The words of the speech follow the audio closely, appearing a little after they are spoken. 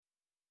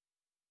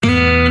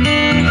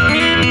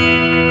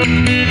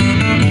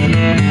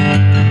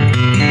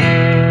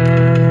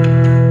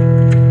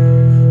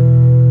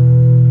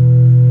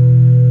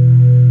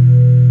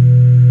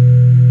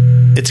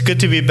It's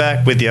good to be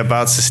back with you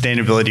about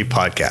Sustainability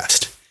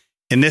podcast.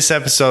 In this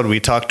episode, we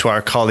talk to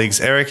our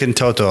colleagues Eric and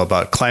Toto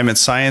about climate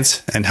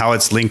science and how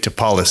it's linked to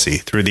policy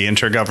through the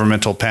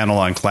Intergovernmental Panel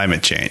on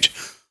Climate Change,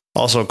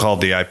 also called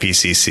the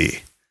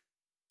IPCC.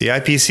 The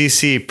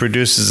IPCC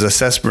produces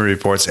assessment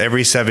reports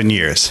every 7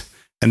 years,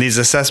 and these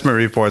assessment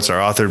reports are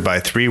authored by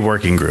 3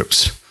 working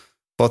groups.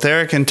 Both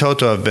Eric and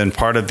Toto have been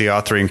part of the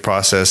authoring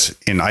process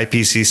in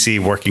IPCC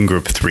Working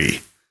Group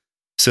 3.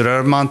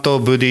 Surarmanto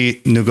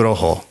Budi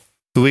Nugroho,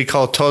 who we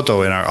call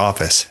Toto in our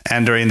office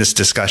and during this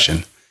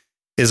discussion,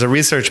 is a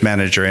research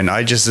manager in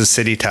IGES's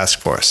City Task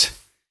Force.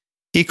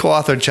 He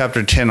co-authored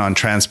Chapter 10 on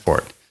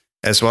transport,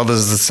 as well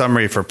as the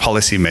summary for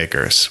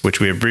policymakers,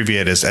 which we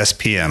abbreviate as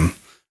SPM,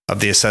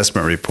 of the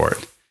assessment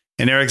report.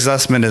 And Eric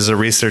Zussman is a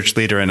research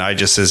leader in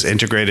IGES's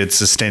Integrated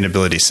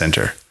Sustainability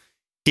Center.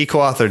 He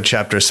co-authored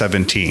Chapter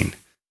 17,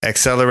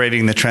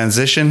 Accelerating the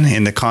Transition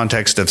in the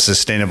Context of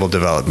Sustainable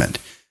Development.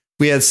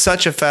 We had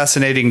such a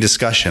fascinating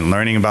discussion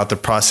learning about the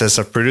process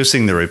of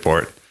producing the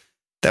report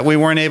that we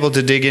weren't able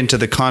to dig into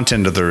the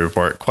content of the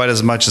report quite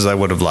as much as I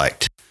would have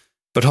liked.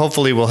 But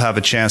hopefully we'll have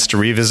a chance to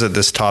revisit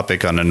this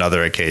topic on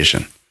another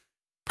occasion.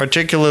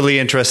 Particularly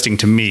interesting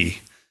to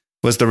me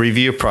was the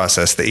review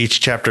process that each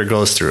chapter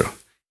goes through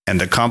and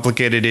the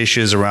complicated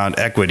issues around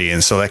equity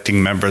in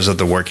selecting members of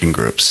the working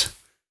groups.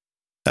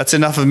 That's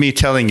enough of me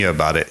telling you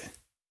about it.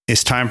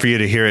 It's time for you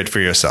to hear it for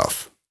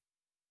yourself.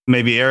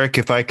 Maybe, Eric,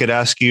 if I could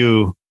ask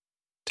you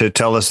to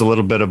tell us a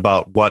little bit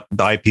about what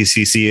the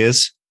IPCC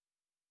is?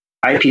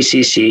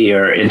 IPCC,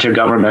 or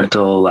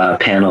Intergovernmental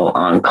Panel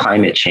on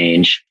Climate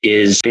Change,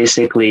 is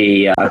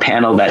basically a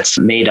panel that's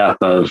made up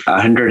of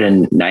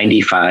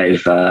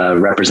 195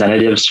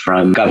 representatives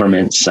from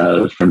governments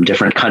from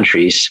different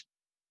countries.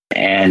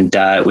 And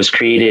it was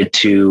created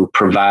to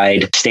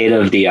provide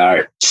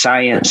state-of-the-art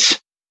science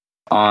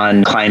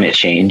on climate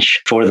change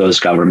for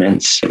those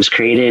governments. It was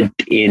created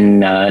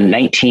in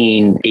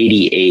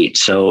 1988.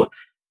 So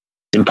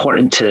it's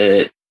important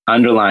to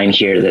underline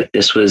here that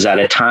this was at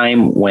a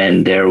time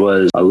when there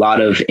was a lot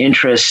of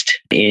interest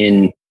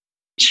in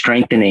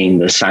strengthening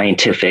the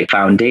scientific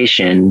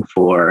foundation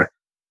for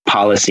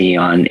policy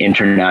on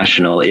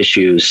international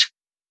issues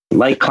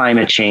like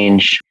climate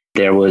change.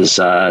 There was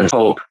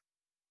hope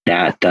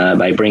that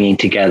by bringing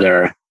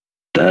together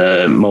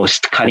the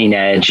most cutting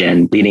edge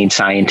and leading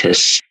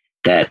scientists,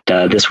 that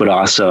this would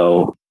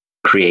also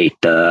create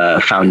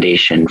the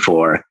foundation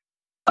for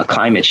a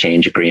climate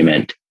change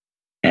agreement.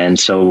 And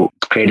so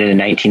created in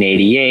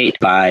 1988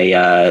 by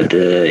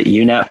the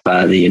UNEP,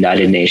 the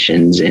United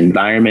Nations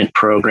Environment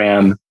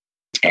Program,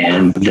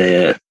 and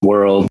the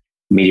World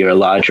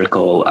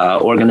Meteorological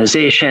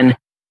Organization.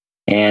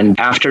 And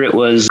after it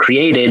was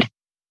created,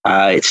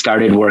 it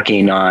started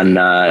working on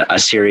a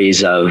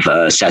series of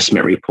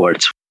assessment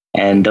reports.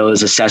 And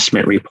those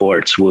assessment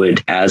reports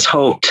would, as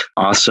hoped,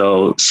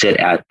 also sit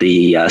at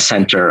the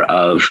center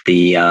of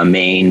the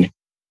main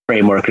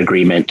Framework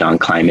Agreement on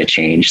Climate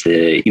Change,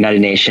 the United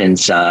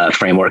Nations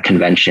Framework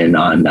Convention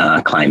on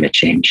Climate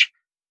Change.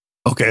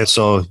 Okay,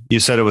 so you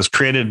said it was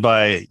created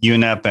by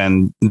UNEP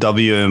and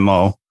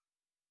WMO.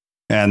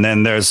 And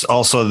then there's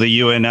also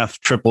the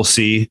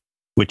UNFCCC,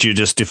 which you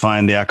just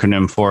defined the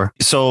acronym for.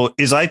 So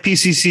is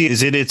IPCC,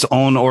 is it its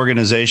own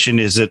organization?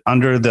 Is it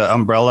under the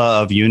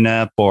umbrella of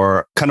UNEP,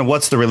 or kind of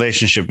what's the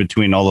relationship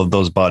between all of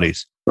those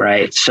bodies?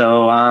 Right.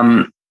 So,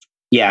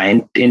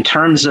 in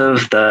terms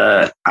of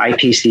the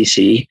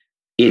IPCC,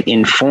 it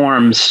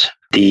informs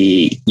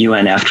the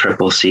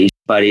UNFCCC,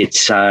 but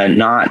it's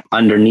not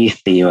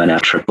underneath the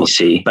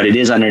UNFCCC, but it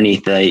is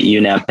underneath the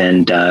UNEP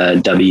and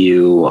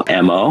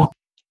WMO.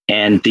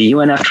 And the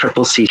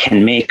UNFCCC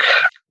can make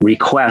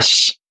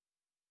requests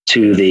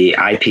to the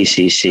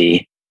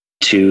IPCC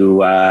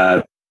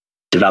to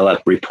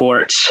develop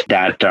reports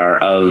that are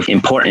of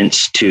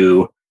importance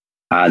to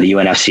the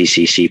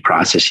UNFCCC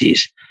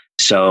processes.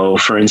 So,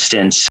 for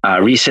instance,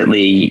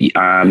 recently,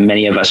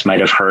 many of us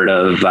might have heard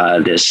of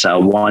this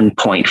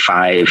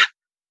 1.5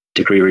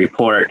 degree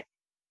report.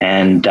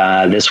 And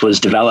this was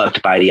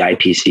developed by the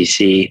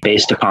IPCC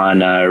based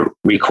upon a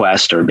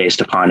request, or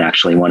based upon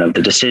actually one of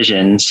the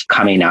decisions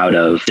coming out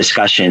of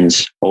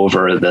discussions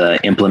over the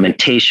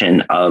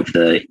implementation of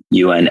the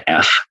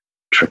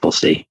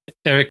UNFCCC.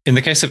 Eric, in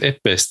the case of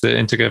IPBES, the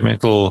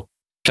Intergovernmental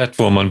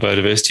Platform on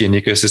Biodiversity and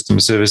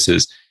Ecosystem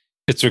Services,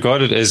 it's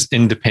regarded as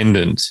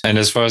independent. And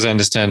as far as I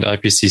understand,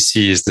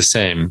 IPCC is the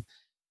same.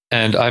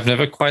 And I've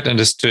never quite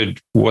understood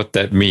what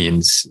that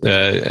means.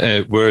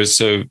 The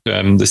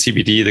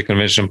CBD, the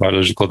Convention on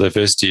Biological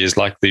Diversity, is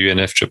like the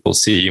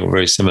UNFCCC, or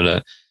very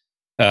similar.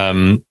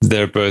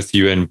 They're both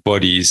UN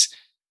bodies,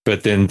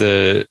 but then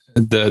the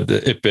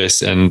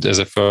IPBES and,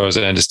 as far as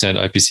I understand,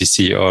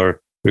 IPCC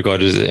are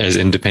regarded as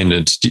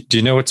independent. Do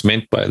you know what's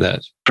meant by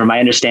that? From my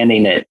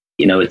understanding, that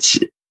it's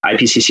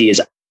IPCC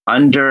is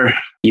under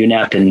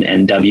UNEP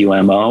and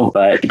WMO,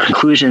 but the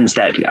conclusions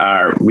that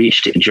are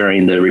reached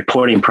during the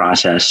reporting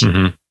process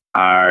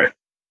are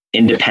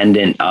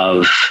independent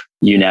of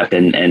UNEP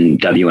and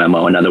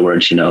WMO. In other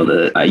words, the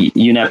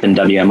UNEP and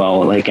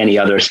WMO, like any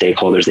other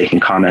stakeholders, they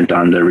can comment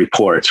on the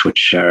reports,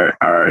 which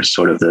are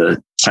sort of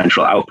the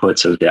central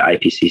outputs of the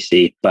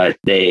IPCC, but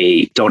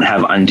they don't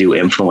have undue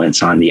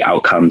influence on the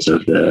outcomes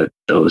of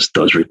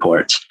those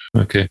reports.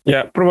 Okay.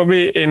 Yeah,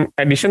 probably in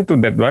addition to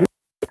that one,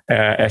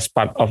 as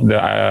part of the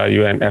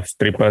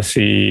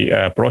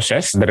UNFCCC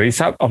process, the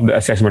result of the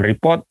assessment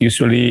report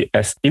usually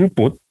as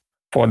input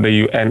for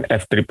the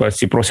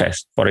UNFCCC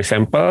process. For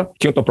example,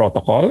 Kyoto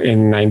Protocol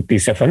in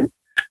 97.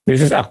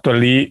 This is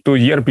actually 2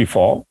 years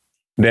before.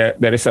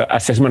 There is an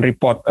assessment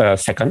report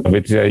second,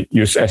 which is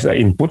used as an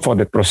input for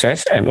that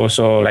process, and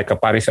also like a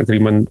Paris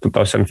Agreement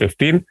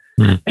 2015.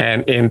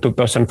 And in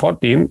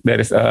 2014, there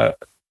is a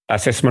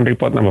assessment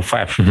report number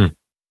 5.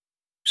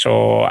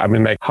 So,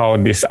 like how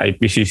this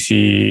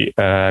IPCC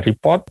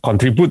report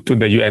contribute to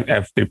the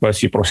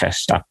UNFCCC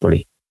process,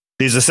 actually.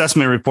 These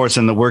assessment reports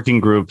and the working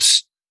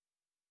groups,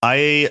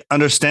 I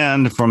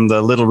understand from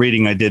the little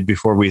reading I did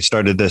before we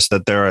started this,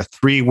 that there are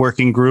 3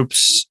 working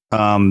groups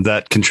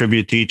that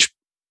contribute to each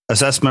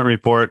assessment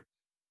report.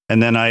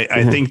 And then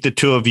I think the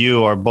 2 of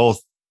you are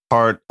both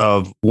part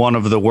of one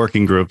of the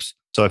working groups.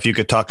 So if you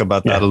could talk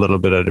about that a little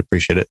bit, I'd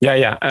appreciate it.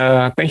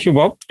 Thank you,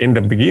 Bob. In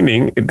the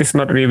beginning, it is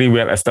not really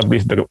well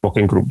established, the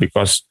working group,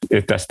 because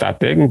it's just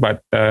starting,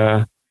 but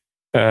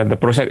the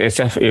process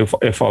itself is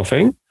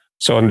evolving.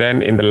 So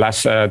then in the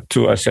last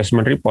 2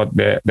 assessment report,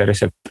 there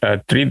is a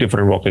 3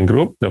 different working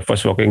group. The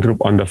first working group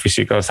on the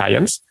physical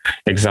science,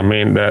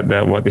 examine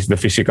the what is the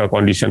physical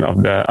condition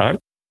of the Earth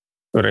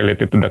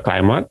related to the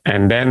climate.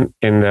 And then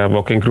in the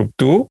working group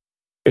 2,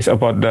 is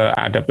about the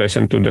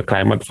adaptation to the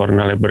climate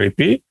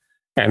vulnerability.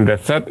 And the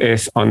third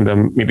is on the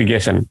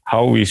mitigation,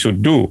 how we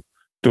should do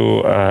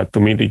to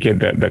mitigate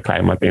the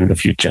climate in the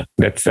future.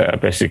 That's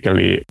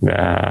basically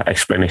the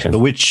explanation. So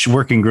which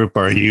working group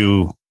are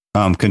you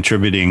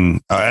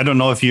contributing? I don't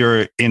know if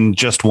you're in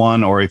just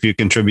one or if you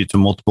contribute to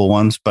multiple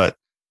ones, but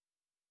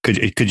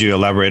could you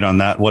elaborate on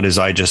that? What is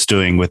IJUST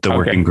doing with the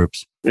working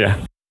groups?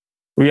 Yeah,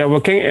 we are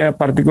working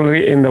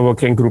particularly in the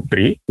working group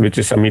 3, which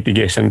is a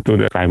mitigation to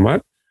the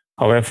climate.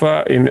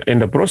 However, in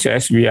the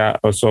process, we are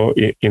also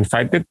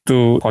invited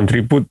to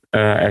contribute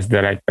as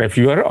the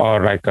reviewer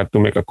or to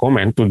make a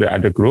comment to the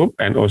other group,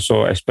 and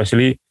also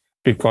especially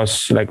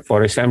because,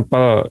 for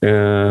example,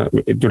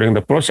 during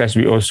the process,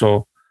 we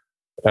also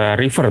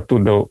refer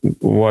to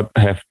what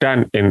have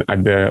done in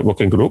other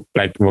working group.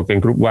 Like working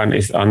group 1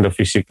 is on the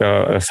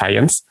physical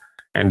science,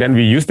 and then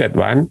we use that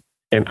one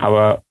in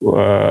our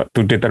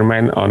to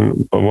determine on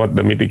what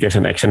the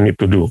mitigation action need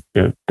to do.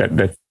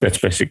 That's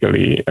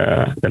basically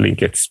the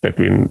linkage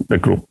between the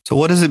group. So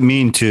what does it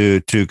mean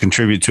to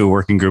contribute to a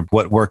working group?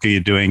 What work are you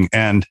doing?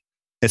 And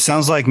it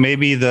sounds like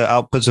maybe the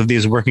outputs of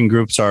these working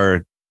groups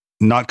are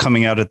not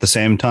coming out at the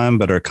same time,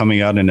 but are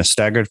coming out in a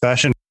staggered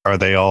fashion. Are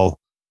they all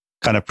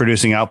kind of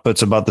producing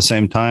outputs about the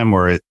same time,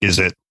 or is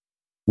it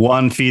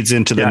one feeds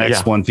into the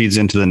next one feeds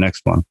into the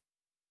next one?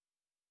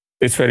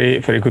 It's very,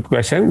 very good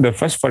question. The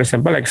first, for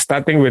example,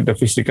 starting with the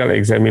physical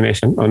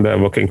examination on the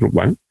working group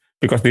 1,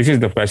 because this is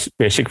the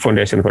basic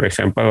foundation, for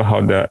example,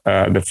 how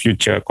the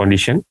future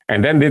condition.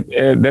 And then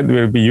that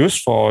will be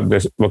used for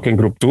the working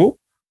group 2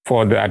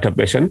 for the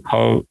adaptation,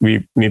 how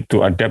we need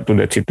to adapt to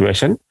that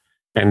situation.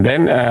 And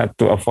then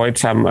to avoid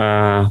some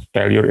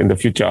failure in the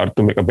future or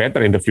to make it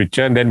better in the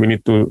future, then we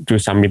need to do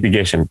some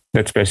mitigation.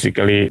 That's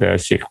basically the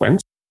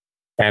sequence.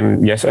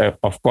 And yes,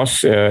 of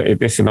course, it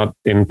is not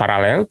in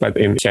parallel, but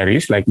in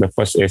series. Like the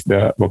first is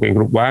the working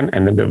group 1,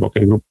 and then the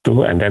working group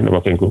 2, and then the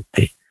working group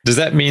 3. Does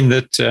that mean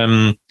that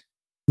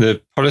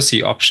the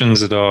policy options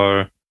that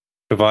are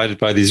provided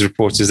by these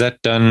reports, is that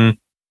done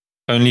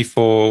only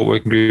for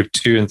working group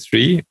 2 and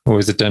 3, or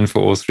is it done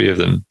for all 3 of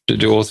them?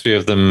 Do all 3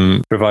 of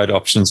them provide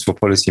options for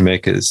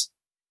policymakers?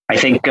 I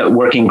think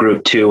working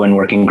group 2 and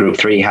working group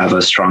 3 have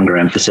a stronger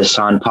emphasis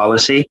on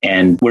policy,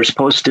 and we're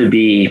supposed to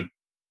be,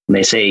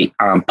 they say,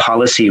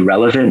 policy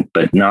relevant,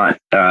 but not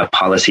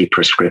policy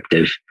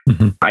prescriptive.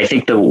 Mm-hmm. I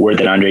think the word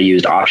that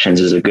underused, options,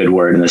 is a good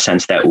word in the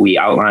sense that we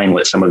outline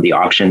what some of the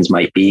options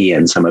might be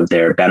and some of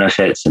their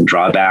benefits and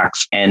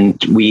drawbacks.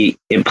 And we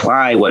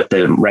imply what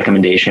the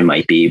recommendation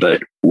might be,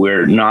 but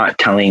we're not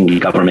telling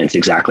governments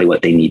exactly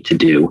what they need to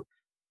do.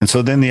 And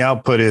so then the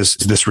output is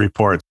this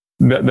report.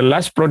 The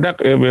last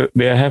product,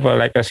 they have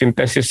a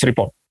synthesis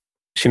report.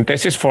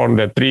 Synthesis for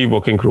the 3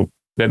 working group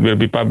that will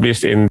be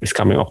published in this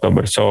coming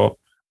October. So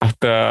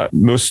after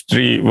those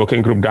 3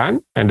 working group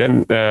done, and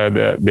then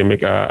they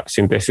make a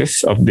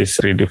synthesis of these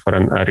 3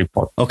 different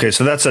reports. Okay,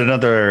 so that's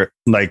another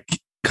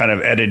kind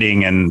of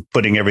editing and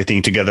putting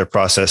everything together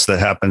process that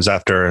happens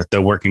after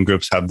the working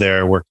groups have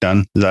their work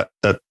done. Is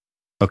that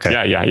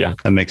okay? Yeah.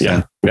 That makes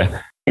sense.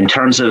 Yeah. In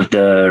terms of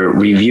the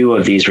review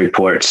of these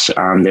reports,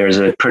 there's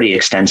a pretty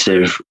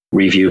extensive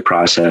review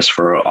process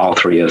for all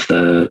 3 of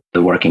the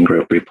working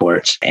group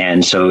reports.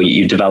 And so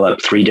you develop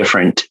 3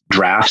 different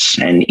drafts,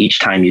 and each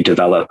time you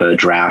develop a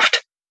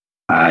draft,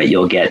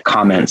 you'll get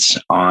comments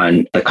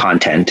on the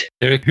content.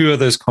 Eric, who are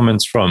those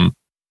comments from?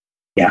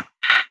 Yeah.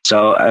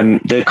 So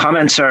the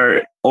comments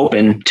are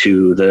open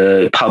to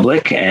the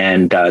public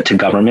and to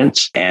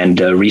governments and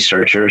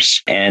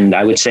researchers. And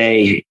I would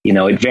say,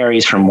 it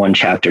varies from one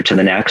chapter to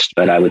the next,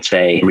 but I would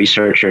say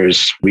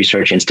researchers,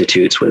 research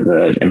institutes with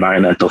an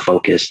environmental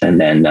focus, and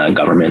then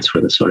governments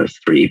were the sort of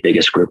three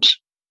biggest groups.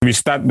 We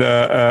start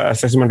the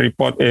assessment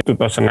report in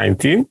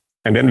 2019,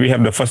 and then we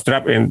have the first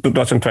draft in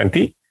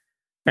 2020.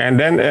 And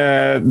then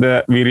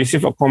we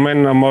receive a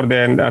comment more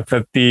than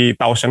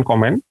 30,000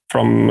 comment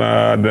from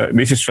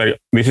this is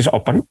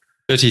open.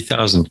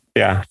 30,000.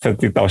 Yeah,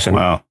 30,000.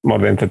 Wow. More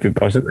than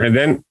 30,000. And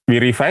then we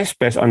revise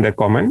based on the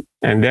comment.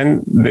 And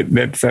then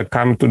that's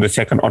come to the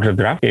second order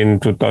draft in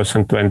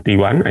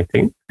 2021, I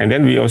think. And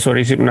then we also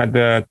receive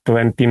another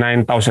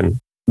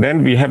 29,000.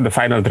 Then we have the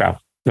final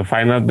draft. The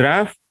final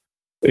draft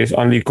is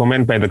only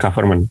comment by the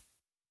government.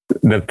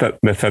 The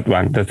third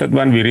one. The third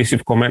one, we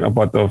receive comment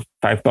about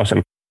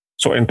 5,000.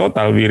 So in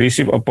total, we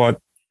receive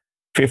about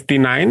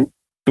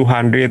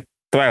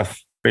 59,212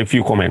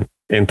 review comment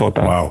in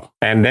total. Wow.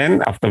 And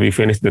then after we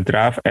finish the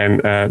draft and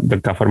the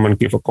government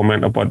give a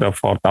comment about the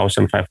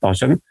 4,000,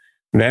 5,000,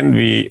 then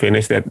we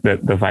finish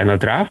the final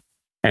draft.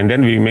 And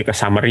then we make a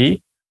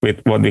summary with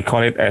what we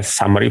call it as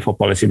summary for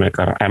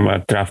policymaker. I'm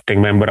a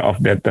drafting member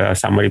of that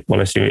summary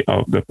policy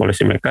of the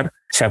policymaker.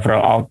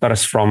 Several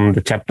authors from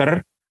the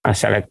chapter are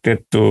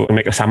selected to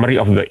make a summary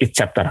of each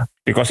chapter.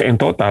 Because in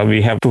total,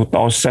 we have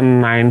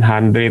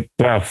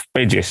 2,912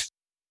 pages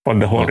for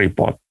the whole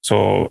report.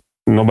 So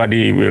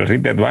nobody will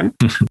read that one.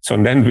 So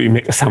then we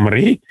make a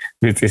summary,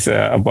 which is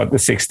about the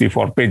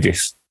 64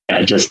 pages.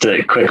 Just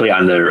quickly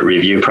on the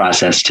review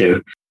process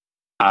too.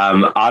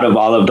 Out of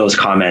all of those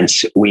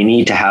comments, we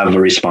need to have a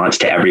response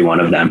to every one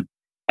of them.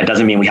 It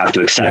doesn't mean we have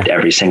to accept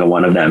every single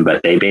one of them,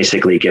 but they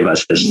basically give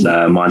us this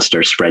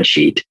monster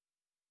spreadsheet.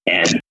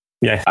 And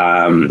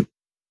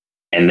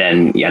and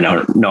then,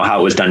 know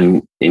how it was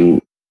done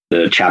in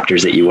the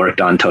chapters that you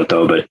worked on,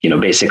 Toto, but,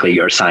 basically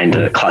you're assigned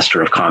a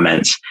cluster of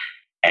comments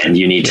and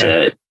you need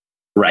to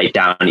write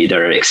down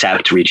either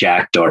accept,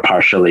 reject, or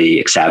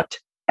partially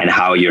accept, and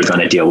how you're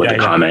going to deal with the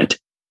comment.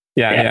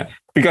 Yeah.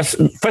 Because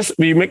first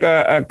we make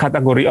a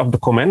category of the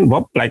comment,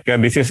 Bob, like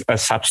this is a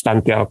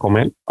substantial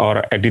comment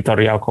or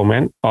editorial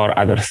comment or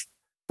others.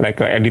 Like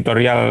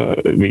editorial,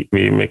 we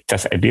make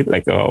just edit,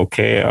 like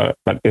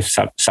but if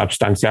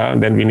substantial,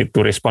 then we need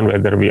to respond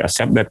whether we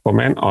accept that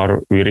comment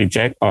or we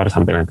reject or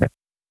something like that.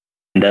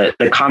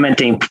 The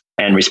commenting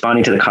and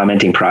responding to the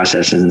commenting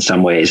process is in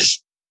some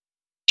ways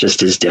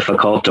just as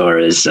difficult or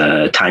as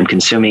time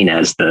consuming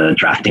as the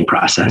drafting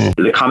process.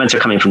 The comments are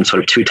coming from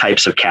sort of two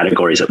types of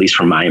categories, at least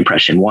from my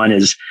impression. One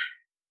is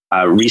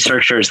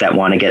researchers that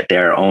want to get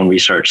their own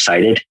research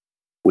cited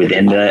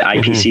within the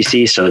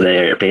IPCC. So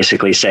they're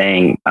basically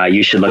saying,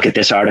 you should look at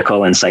this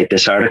article and cite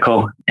this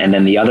article. And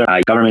then the other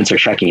governments are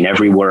checking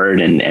every word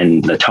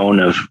and the tone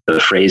of the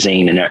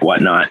phrasing and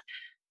whatnot.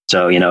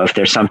 So, if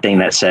there's something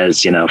that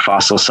says,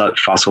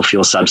 fossil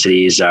fuel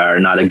subsidies are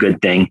not a good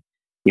thing,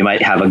 you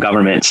might have a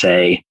government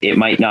say it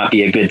might not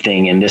be a good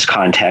thing in this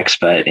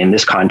context, but in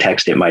this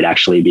context, it might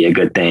actually be a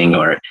good thing.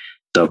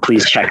 So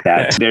please check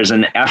that. There's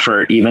an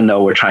effort, even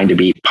though we're trying to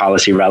be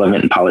policy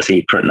relevant and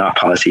not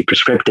policy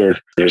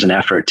prescriptive, there's an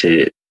effort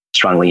to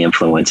strongly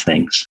influence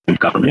things in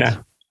government.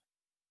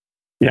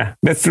 Yeah,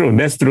 that's true.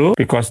 That's true,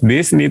 because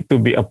this need to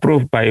be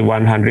approved by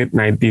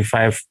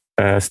 195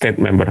 state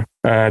member.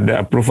 The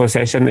approval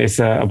session is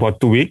about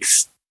 2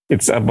 weeks.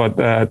 It's about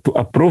to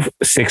approve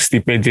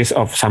 60 pages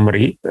of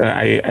summary.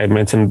 I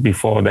mentioned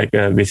before,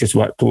 this is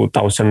what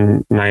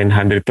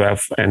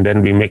 2,912, and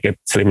then we make it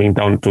slimming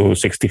down to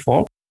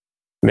 64.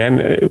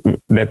 Then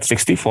that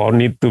 64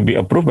 need to be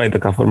approved by the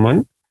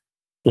government,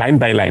 line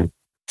by line,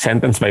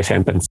 sentence by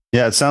sentence.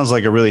 Yeah, it sounds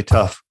like a really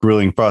tough,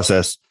 grueling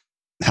process.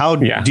 How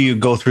do you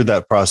go through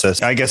that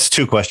process? I guess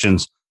two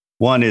questions.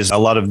 One is a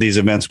lot of these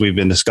events we've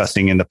been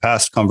discussing in the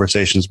past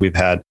conversations we've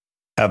had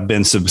have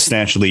been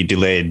substantially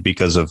delayed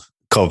because of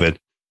COVID.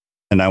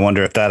 And I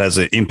wonder if that has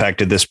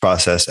impacted this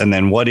process. And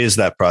then what is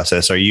that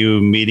process? Are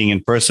you meeting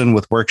in person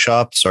with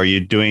workshops? Are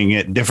you doing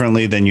it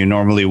differently than you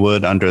normally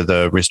would under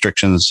the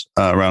restrictions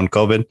around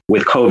COVID?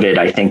 With COVID,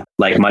 I think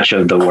like much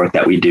of the work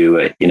that we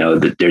do,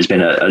 there's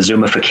been a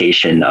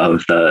Zoomification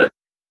of the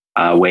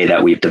way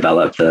that we've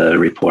developed the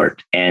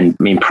report. And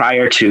I mean,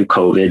 prior to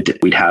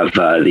COVID, we'd have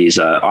these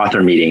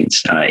author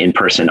meetings,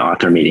 in-person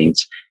author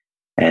meetings.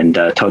 And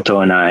Toto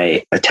and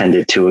I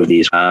attended 2 of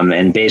these.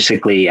 And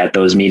basically at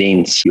those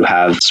meetings, you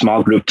have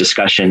small group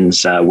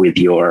discussions with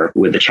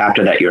the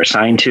chapter that you're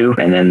assigned to.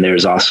 And then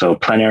there's also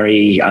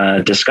plenary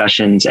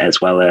discussions as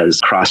well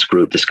as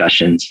cross-group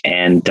discussions.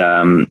 And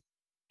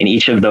in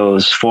each of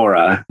those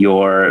fora,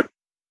 you're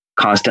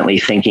constantly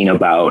thinking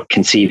about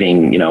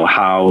conceiving,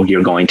 how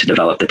you're going to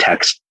develop the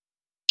text,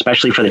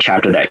 especially for the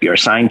chapter that you're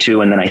assigned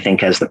to. And then I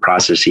think as the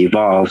process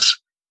evolves,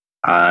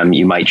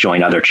 you might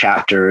join other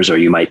chapters, or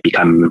you might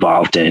become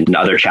involved in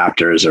other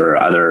chapters or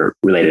other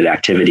related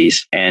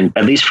activities. And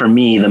at least for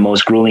me, the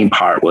most grueling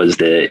part was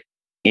the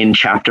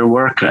in-chapter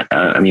work.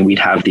 We'd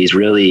have these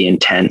really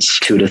intense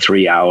 2 to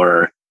 3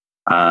 hour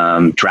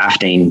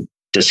drafting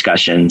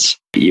discussions.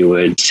 You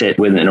would sit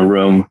within a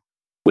room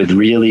with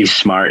really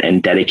smart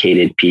and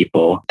dedicated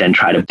people, then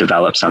try to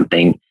develop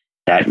something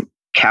that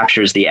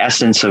captures the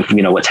essence of,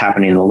 what's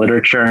happening in the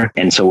literature.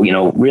 And so,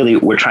 really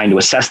we're trying to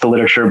assess the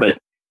literature, but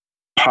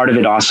part of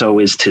it also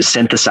is to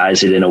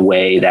synthesize it in a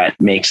way that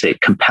makes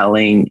it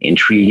compelling,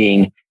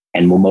 intriguing,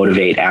 and will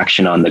motivate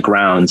action on the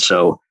ground.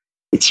 So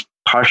it's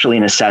partially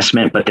an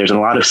assessment, but there's a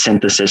lot of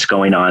synthesis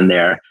going on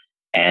there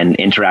and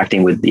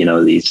interacting with,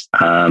 these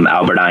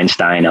Albert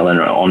Einstein,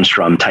 Eleanor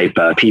Ostrom type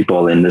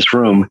people in this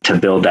room to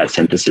build that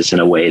synthesis in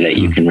a way that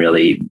you can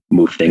really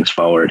move things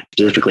forward.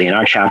 Specifically in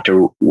our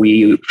chapter,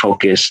 we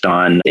focused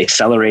on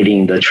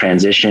accelerating the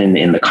transition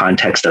in the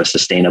context of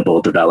sustainable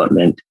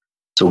development.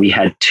 So we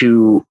had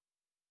two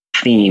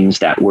themes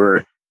that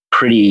were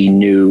pretty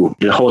new.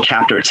 The whole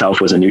chapter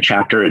itself was a new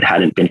chapter. It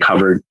hadn't been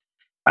covered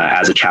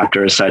as a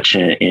chapter as such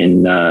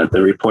in the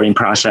reporting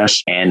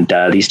process. And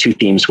these two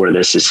themes were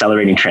this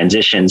accelerating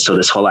transition. So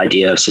this whole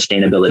idea of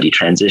sustainability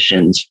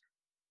transitions,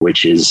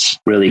 which is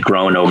really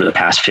grown over the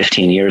past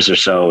 15 years or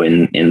so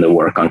in the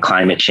work on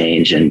climate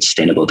change and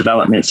sustainable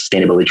development,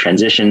 sustainability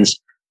transitions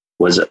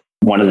was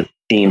one of the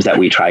themes that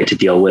we tried to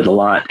deal with a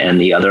lot. And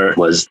the other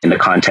was in the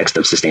context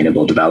of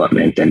sustainable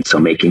development. And so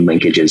making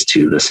linkages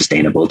to the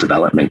sustainable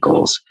development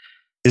goals.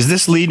 Is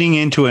this leading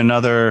into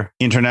another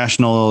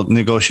international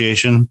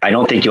negotiation? I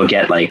don't think you'll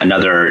get like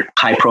another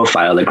high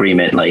profile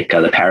agreement like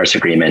the Paris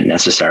Agreement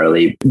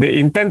necessarily. They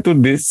intend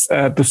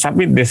to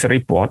submit this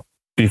report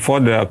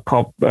before the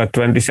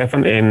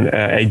COP27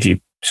 in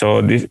Egypt.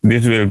 So this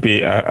will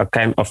be a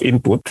kind of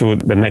input to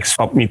the next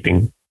COP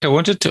meeting. I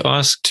wanted to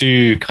ask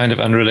two kind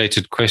of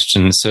unrelated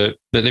questions. So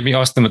let me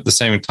ask them at the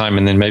same time,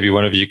 and then maybe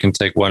one of you can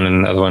take one and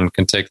another one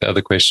can take the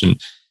other question.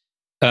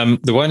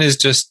 The one is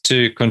just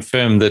to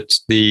confirm that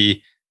the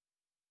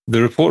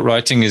report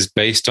writing is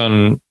based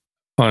on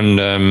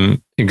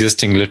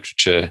existing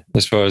literature,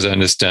 as far as I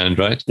understand,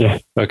 right? Yeah.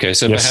 Okay.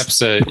 So yes,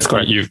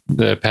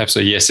 perhaps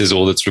a yes is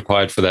all that's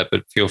required for that,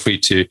 but feel free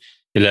to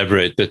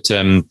elaborate. But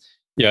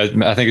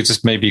I think it's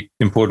just maybe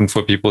important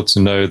for people to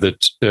know that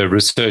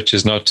research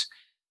is not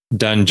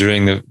done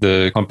during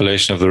the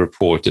compilation of the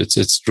report.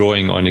 It's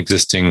drawing on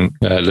existing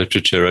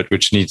literature, right,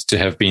 which needs to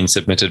have been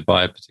submitted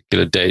by a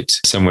particular date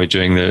somewhere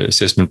during the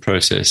assessment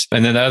process.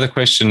 And then the other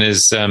question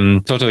is,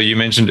 Toto, you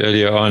mentioned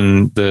earlier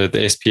on the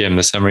SPM,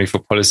 the Summary for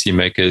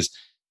Policymakers,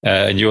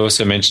 and you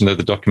also mentioned that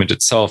the document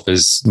itself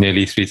is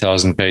nearly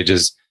 3,000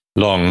 pages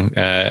long,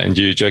 and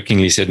you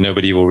jokingly said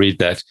nobody will read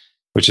that,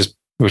 which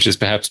is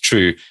perhaps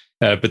true.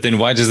 But then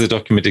why does the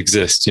document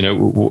exist?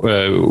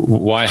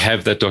 Why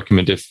have that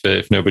document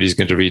if nobody's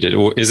going to read it?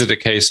 Or is it a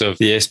case of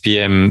the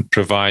SPM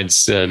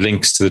provides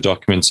links to the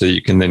document so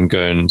you can then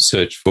go and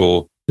search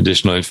for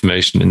additional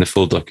information in the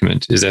full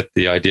document? Is that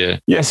the idea?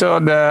 Yeah, so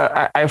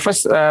I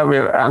first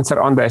will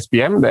answer on the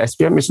SPM. The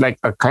SPM is like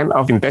a kind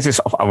of synthesis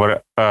of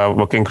our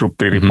working group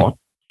 3 report.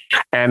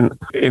 And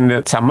in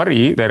the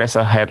summary, there is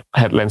a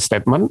headline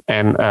statement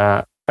and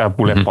a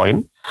bullet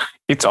point.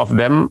 Each of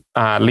them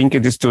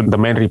linkages to the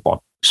main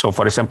report. So,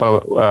 for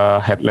example,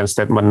 headline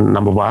statement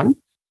number 1,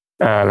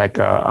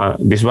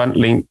 this one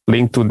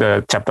link to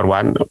the chapter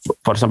 1,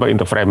 for example, in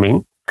the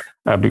framing,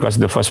 because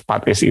the first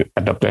part is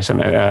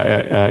adaptation,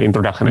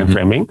 introduction and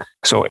framing.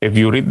 So if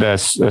you read the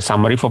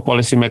summary for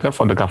policymaker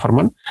for the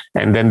government,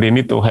 and then they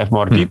need to have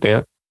more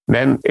detail,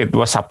 then it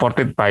was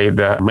supported by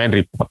the main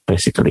report,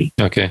 basically.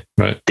 Okay,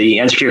 right. The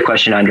answer to your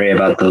question, Andre,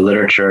 about the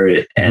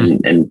literature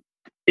and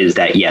is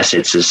that, yes,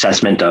 it's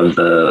assessment of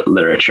the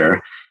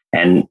literature.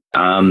 And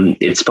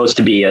it's supposed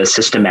to be a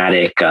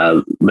systematic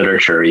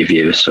literature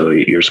review. So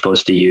you're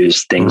supposed to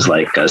use things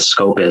like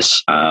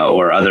Scopus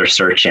or other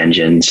search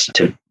engines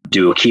to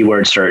do a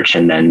keyword search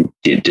and then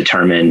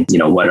determine,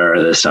 what are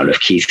the sort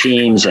of key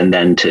themes, and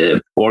then to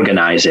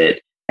organize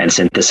it and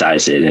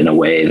synthesize it in a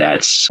way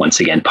that's, once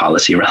again,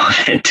 policy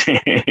relevant.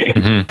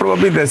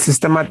 Probably the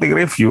systematic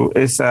review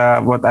is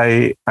what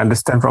I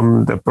understand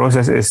from the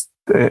process is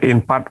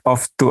in part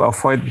of to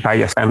avoid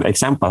bias. An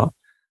example,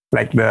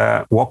 like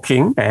the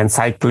walking and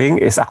cycling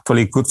is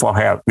actually good for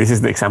health. This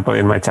is the example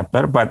in my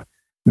chapter, but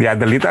the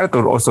other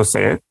literature also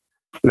said,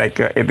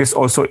 it is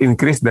also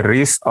increase the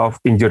risk of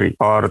injury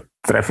or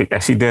traffic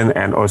accident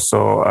and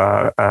also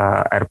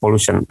air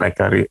pollution,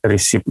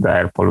 receive the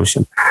air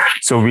pollution.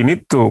 So we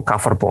need to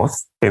cover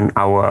both in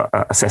our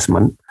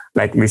assessment.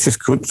 This is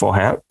good for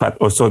health, but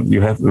also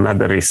you have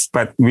another risk.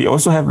 But we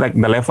also have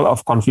the level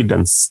of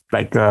confidence,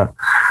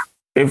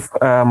 if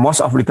most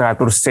of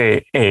literature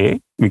say A,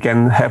 we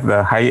can have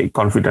the high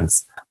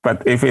confidence.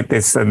 But if it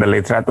is the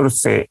literature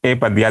say A,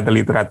 but the other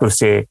literature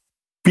say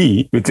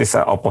B, which is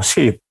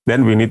opposite,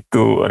 then we need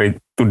to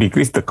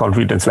decrease the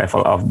confidence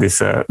level of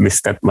this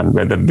statement,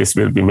 whether this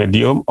will be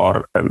medium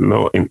or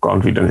low in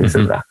confidence,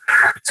 etc.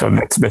 So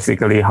that's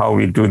basically how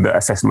we do the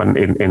assessment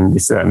in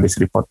this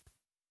report.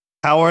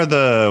 How are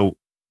the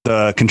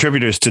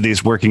contributors to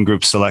these working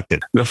groups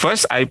selected? The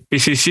first,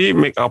 IPCC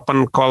make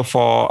open call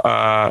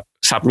for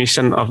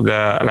submission of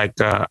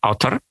the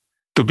author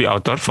to be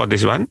author for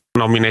this one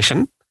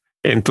nomination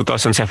in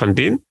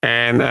 2017,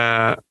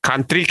 and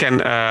country can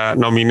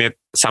nominate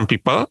some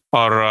people,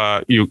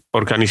 or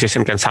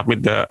organization can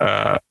submit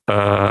the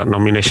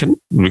nomination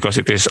because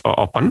it is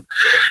open.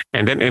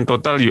 And then in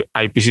total,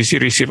 IPCC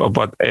receive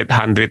about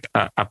 800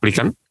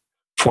 applicants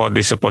for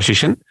this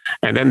position,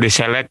 and then they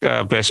select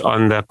based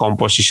on the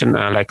composition,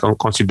 like on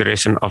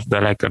consideration of the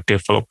like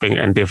developing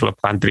and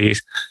developed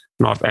countries,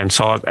 north and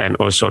south, and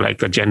also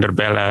like a gender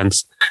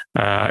balance,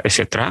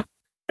 etc.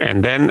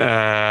 And then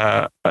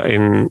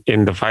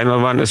in the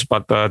final one is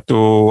about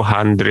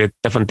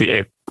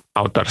 278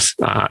 authors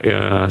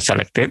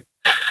selected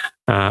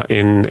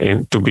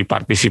in to be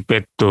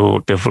participate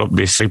to develop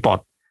this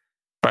report.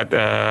 But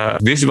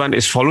this one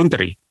is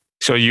voluntary.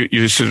 So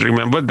you should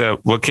remember the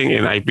working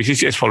in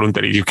IPCC is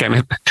voluntary. You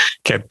cannot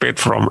get paid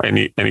from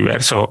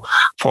anywhere. So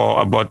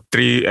for about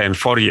 3 and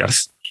 4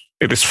 years,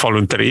 it is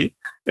voluntary,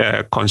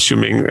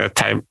 consuming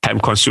time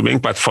consuming,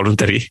 but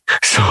voluntary.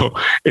 So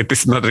it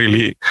is not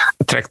really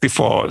attractive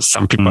for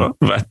some people.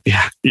 But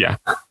yeah,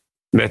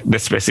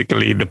 that's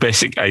basically the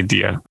basic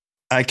idea.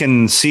 I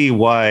can see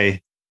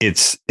why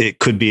it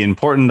could be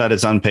important that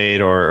it's unpaid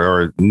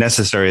or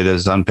necessary that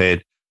it's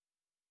unpaid.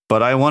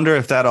 But I wonder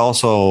if that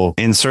also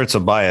inserts a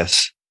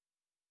bias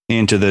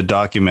into the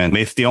document.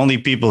 If the only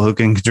people who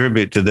can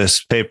contribute to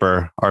this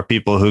paper are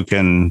people who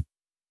can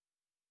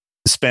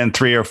spend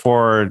 3 or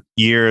 4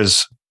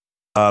 years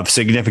of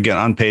significant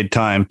unpaid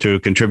time to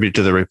contribute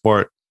to the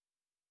report,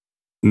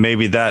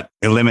 maybe that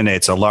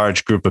eliminates a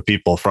large group of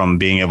people from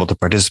being able to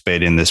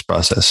participate in this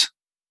process.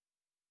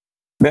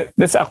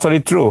 That's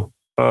actually true,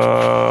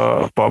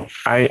 Bob.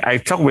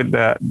 I talked with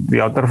the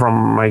author from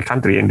my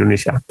country,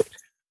 Indonesia.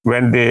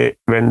 When the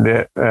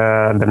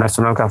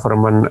national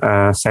government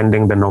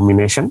sending the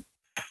nomination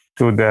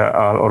to the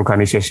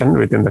organization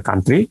within the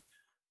country,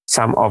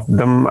 some of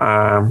them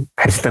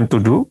hesitant to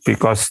do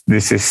because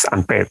this is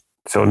unpaid.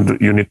 So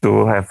you need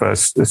to have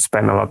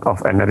spend a lot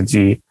of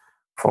energy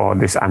for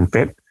this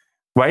unpaid.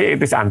 Why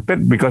it is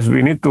unpaid? Because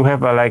we need to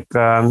have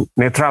a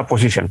neutral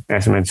position.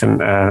 As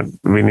mentioned,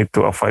 we need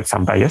to avoid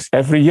some bias.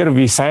 Every year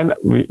we sign,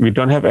 we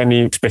don't have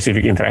any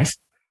specific interest.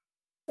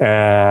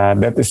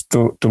 That is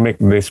to make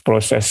this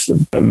process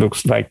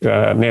looks like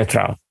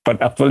neutral.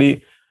 But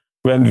actually,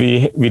 when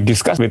we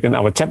discuss within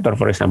our chapter,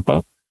 for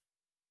example,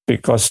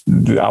 because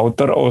the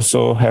author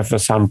also have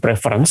some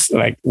preference,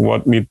 like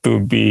what need to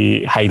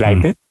be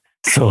highlighted.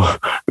 So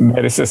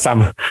there is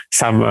some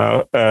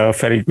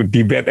very good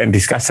debate and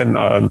discussion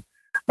on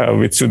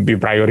which should be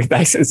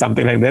prioritized and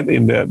something like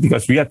that.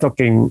 Because we are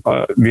talking,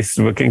 this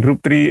working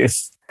group 3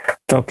 is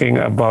talking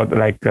about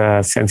like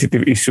a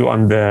sensitive issue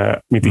on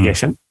the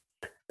mitigation.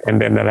 And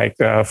then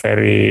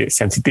very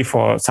sensitive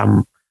for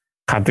some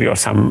country or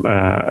some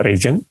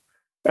region.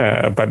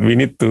 But we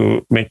need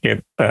to make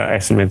it,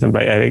 as mentioned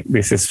by Eric,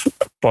 this is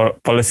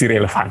policy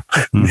relevant.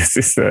 This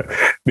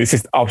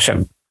is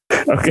option.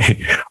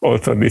 Okay.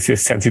 Also, this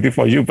is sensitive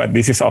for you, but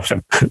this is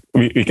option.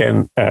 We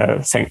can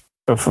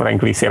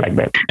frankly say like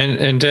that.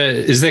 And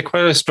is there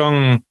quite a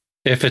strong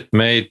effort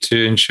made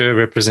to ensure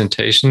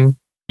representation,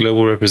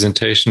 global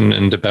representation,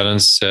 and the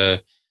balance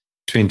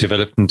between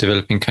developed and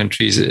developing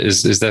countries?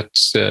 Is that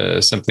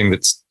something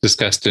that's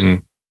discussed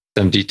in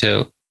some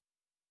detail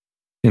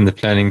in the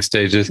planning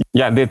stages?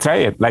 Yeah, they try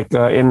it. Like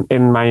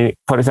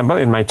for example,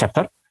 in my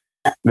chapter,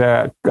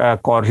 the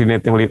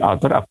coordinating lead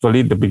author,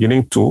 actually the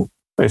beginning 2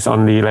 is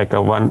only like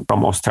one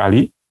from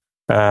Australia,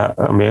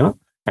 a male,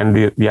 and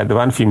the other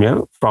one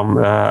female from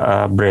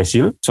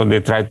Brazil. So they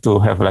try to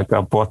have like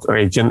a both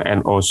region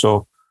and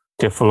also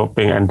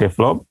developing and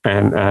develop,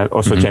 and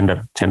also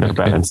gender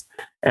balance.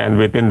 And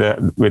within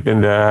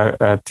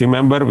the team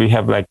member, we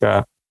have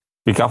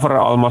we cover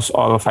almost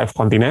all 5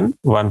 continents.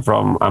 One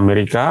from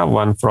America,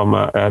 one from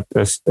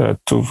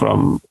 2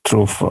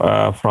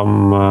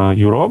 from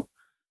Europe,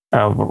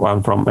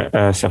 one from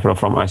several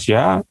from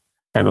Asia,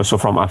 and also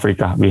from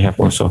Africa. We have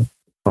also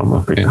from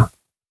Africa.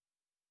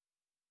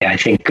 Yeah, I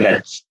think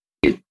that's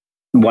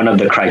one of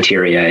the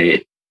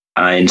criteria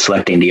in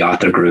selecting the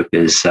author group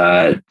is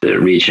the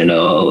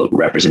regional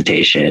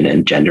representation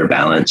and gender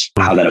balance.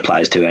 How that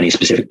applies to any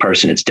specific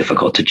person, it's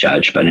difficult to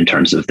judge. But in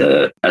terms of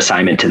the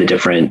assignment to the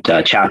different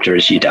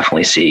chapters, you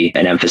definitely see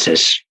an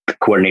emphasis.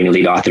 Coordinating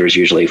lead author is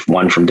usually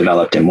one from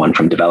developed and one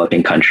from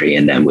developing country.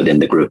 And then within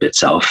the group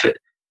itself,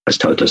 as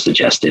Toto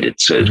suggested,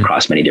 it's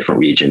across many different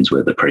regions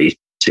with a pretty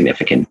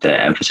significant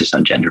emphasis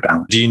on gender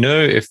balance. Do you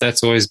know if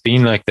that's always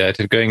been like that?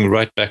 And going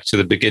right back to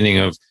the beginning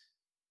of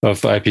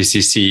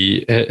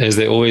IPCC, has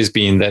there always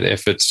been that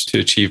effort to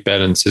achieve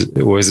balance,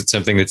 or is it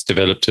something that's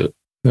developed a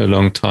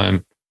long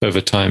time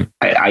over time?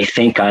 I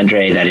think,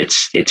 Andre, that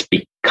it's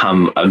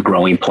become a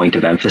growing point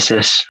of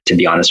emphasis. To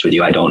be honest with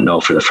you, I don't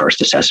know for the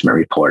first assessment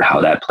report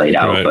how that played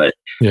out, right. But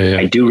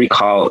I do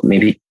recall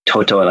maybe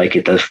Toto, like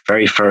at the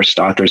very first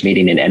authors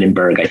meeting in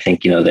Edinburgh, I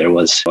think, there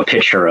was a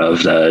picture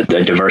of the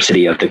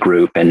diversity of the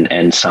group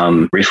and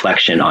some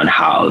reflection on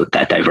how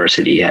that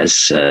diversity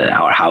has,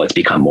 or how it's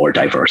become more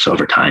diverse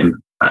over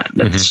time.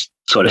 That's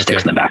sort of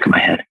sticks in the back of my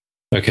head.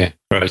 Okay,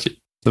 right.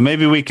 So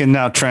maybe we can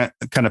now kind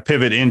of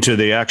pivot into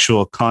the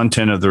actual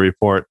content of the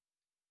report.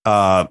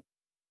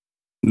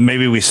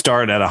 maybe we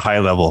start at a high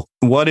level.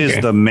 What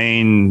is the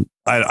main,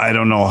 I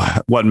don't know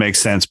what makes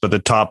sense, but the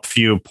top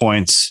few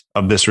points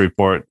of this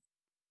report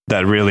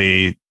that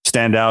really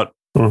stand out?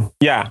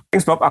 Yeah,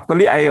 thanks, Bob.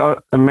 Actually, I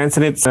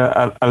mentioned it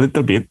a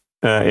little bit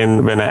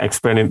when I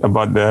explained it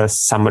about the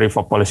summary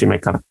for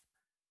policymaker,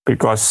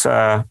 because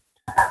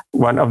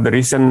one of the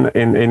reasons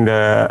in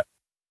the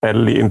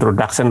early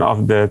introduction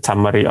of the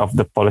summary of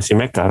the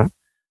policymaker,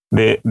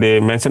 they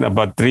mentioned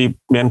about three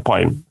main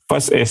points.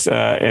 First is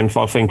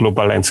involving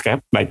global landscape,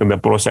 like the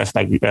process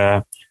like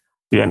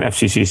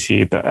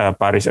UNFCCC, the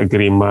Paris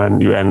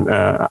Agreement, UN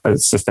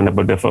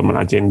Sustainable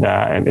Development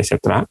Agenda, and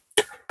etc.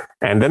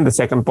 And then the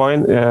second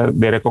point,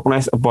 they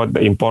recognize about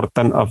the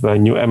importance of the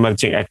new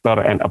emerging actor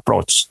and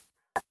approach.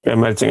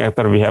 Emerging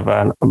actor, we have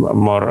a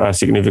more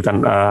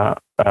significant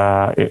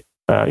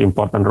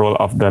important role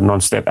of the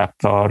non-state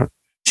actor,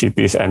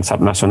 cities and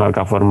subnational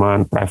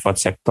government, private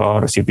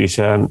sector,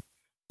 citizen,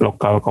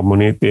 local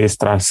communities,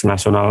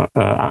 transnational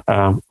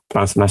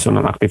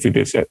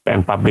activities,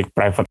 and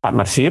public-private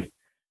partnership.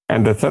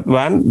 And the third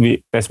one,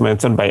 as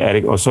mentioned by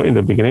Eric also in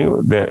the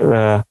beginning,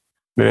 there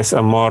is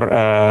a more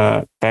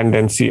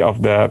tendency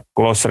of the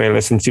close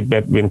relationship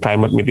between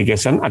climate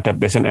mitigation,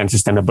 adaptation, and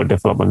sustainable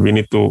development. We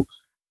need to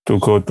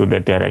go to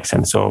that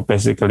direction. So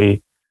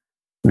basically,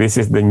 this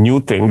is the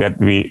new thing that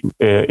we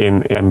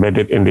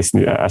embedded in this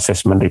new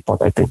assessment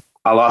report, I think.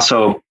 I'll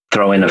also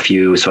throw in a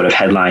few sort of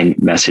headline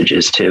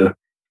messages too.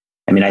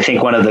 I mean, I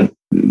think one of the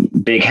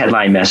big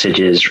headline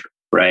messages,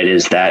 right,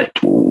 is that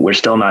we're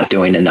still not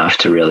doing enough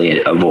to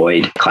really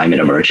avoid climate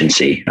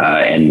emergency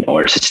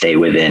or to stay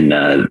within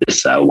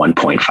this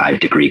 1.5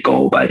 degree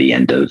goal by the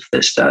end of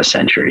this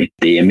century.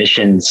 The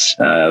emissions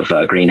of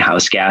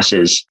greenhouse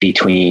gases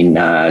between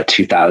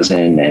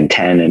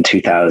 2010 and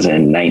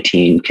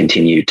 2019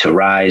 continue to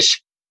rise.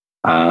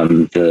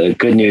 The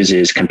good news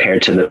is,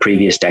 compared to the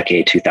previous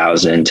decade,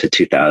 2000 to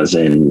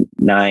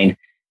 2009,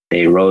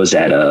 they rose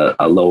at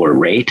a lower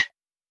rate.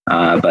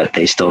 But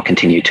they still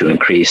continue to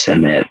increase,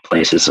 and that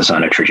places us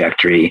on a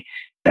trajectory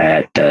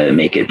that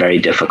make it very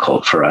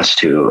difficult for us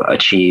to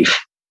achieve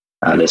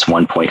this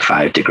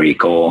 1.5 degree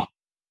goal.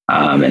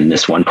 And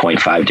this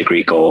 1.5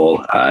 degree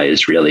goal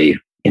is really,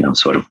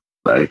 sort of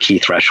a key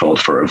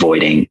threshold for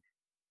avoiding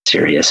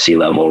serious sea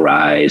level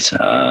rise,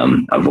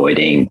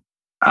 avoiding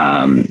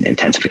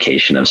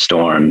intensification of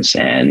storms,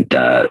 and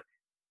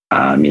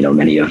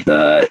many of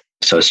the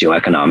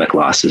socioeconomic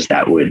losses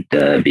that would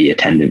be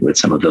attendant with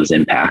some of those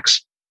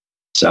impacts.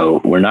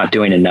 So we're not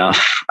doing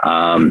enough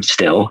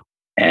still,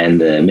 and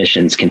the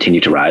emissions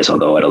continue to rise,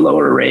 although at a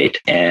lower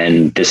rate.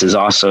 And this is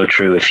also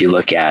true if you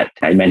look at,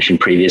 I mentioned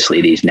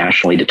previously, these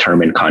nationally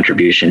determined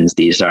contributions.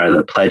 These are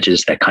the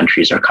pledges that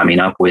countries are coming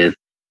up with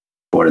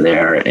for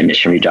their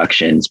emission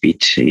reductions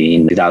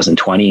between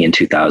 2020 and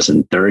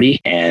 2030.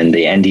 And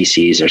the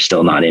NDCs are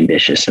still not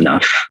ambitious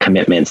enough.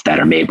 Commitments that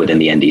are made within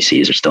the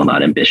NDCs are still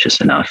not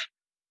ambitious enough.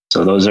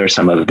 So those are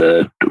some of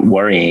the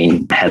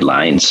worrying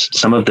headlines.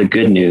 Some of the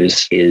good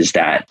news is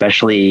that,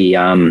 especially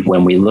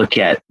when we look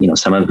at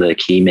some of the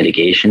key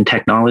mitigation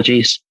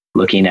technologies,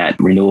 looking at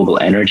renewable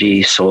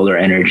energy, solar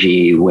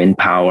energy, wind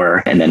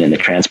power, and then in the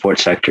transport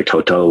sector,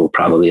 Toto will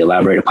probably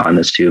elaborate upon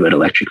this too, but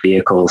electric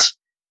vehicles,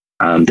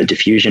 the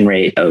diffusion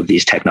rate of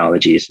these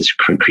technologies has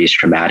increased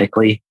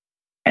dramatically.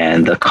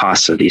 And the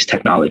costs of these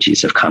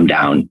technologies have come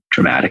down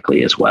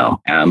dramatically as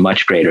well,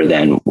 much greater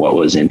than what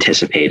was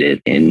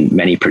anticipated in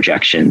many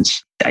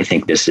projections. I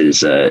think this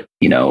is a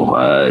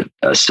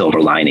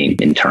silver lining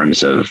in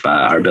terms of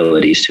our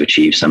abilities to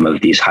achieve some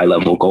of these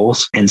high-level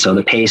goals. And so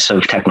the pace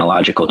of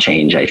technological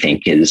change, I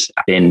think, has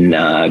been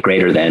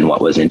greater than what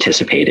was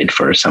anticipated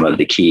for some of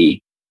the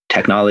key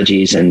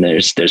technologies, and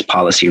there's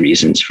policy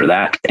reasons for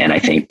that. And I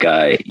think,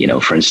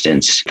 for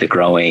instance, the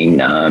growing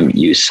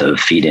use of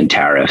feed-in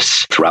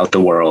tariffs throughout the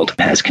world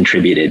has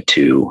contributed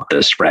to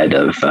the spread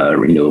of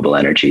renewable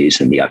energies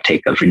and the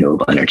uptake of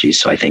renewable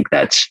energies. So I think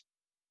that's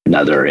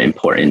another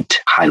important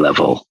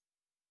high-level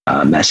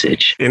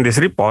message. In this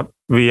report,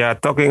 we are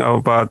talking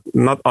about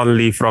not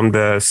only from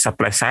the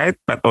supply side,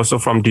 but also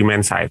from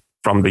demand side,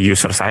 from the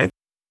user side.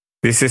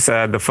 This is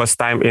the first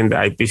time in the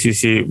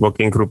IPCC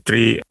Working Group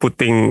 3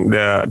 putting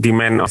the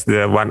demand as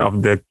one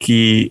of the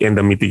key in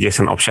the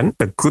mitigation option.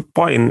 The good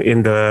point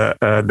in the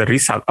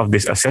result of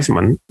this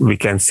assessment, we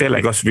can say,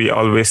 because we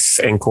always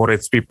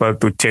encourage people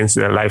to change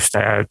their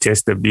lifestyle,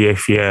 change the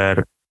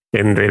behavior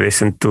in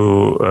relation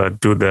to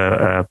do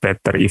the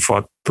better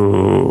effort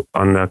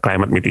on the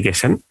climate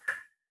mitigation.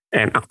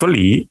 And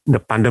actually, the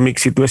pandemic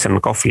situation,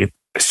 COVID,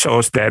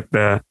 shows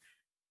that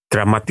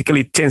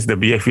dramatically change the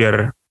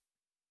behavior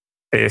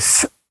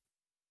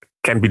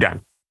can be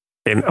done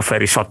in a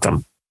very short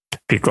term,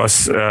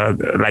 because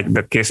like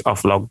the case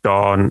of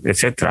lockdown,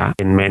 etc.,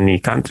 in many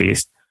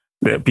countries,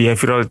 the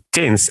behavioral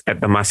change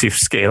at a massive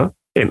scale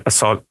in a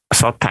short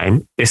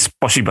time is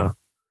possible.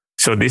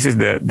 So this is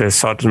the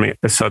short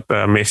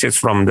message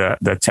from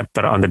the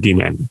chapter on the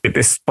demand. It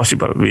is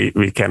possible.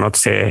 We cannot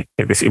say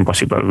it is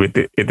impossible.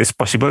 It is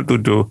possible to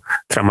do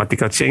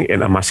dramatical change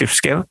in a massive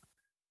scale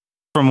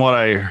from what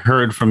I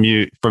heard from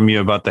you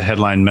about the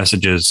headline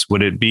messages,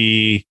 would it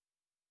be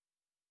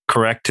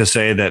correct to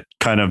say that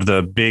kind of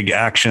the big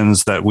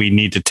actions that we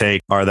need to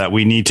take are that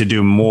we need to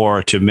do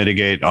more to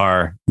mitigate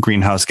our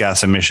greenhouse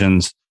gas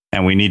emissions,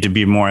 and we need to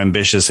be more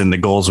ambitious in the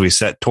goals we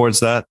set towards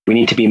that? We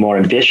need to be more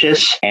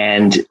ambitious,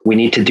 and we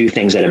need to do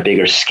things at a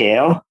bigger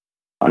scale,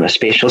 on a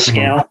spatial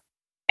scale,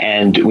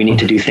 and we need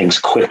to do things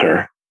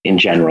quicker in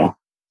general.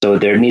 So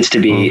there needs to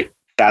be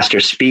faster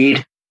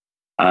speed,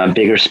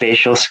 bigger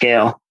spatial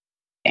scale.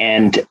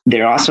 And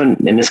there also,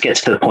 and this gets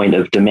to the point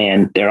of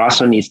demand, there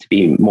also needs to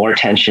be more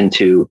attention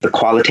to the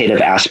qualitative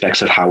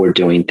aspects of how we're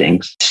doing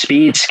things.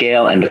 Speed,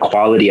 scale, and the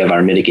quality of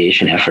our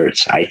mitigation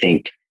efforts, I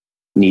think,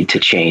 need to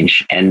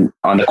change. And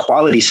on the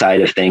quality side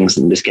of things,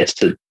 and this gets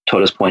to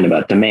Toto's point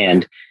about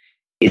demand,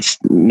 it's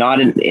not,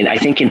 I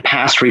think in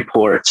past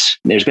reports,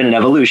 there's been an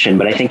evolution,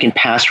 but I think in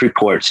past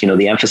reports,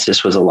 the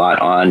emphasis was a lot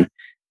on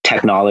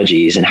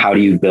technologies and how do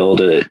you build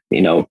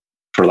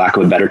for lack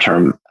of a better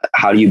term,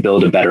 how do you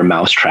build a better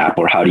mousetrap,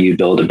 or how do you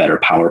build a better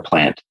power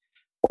plant?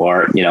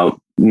 Or,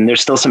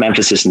 there's still some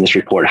emphasis in this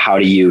report. How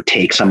do you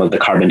take some of the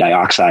carbon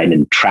dioxide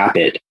and trap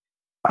it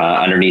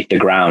underneath the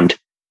ground?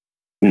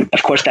 And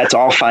of course, that's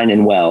all fine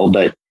and well,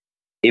 but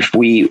if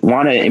we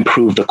want to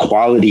improve the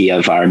quality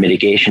of our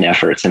mitigation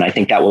efforts, and I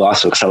think that will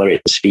also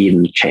accelerate the speed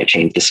and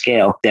change the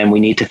scale, then we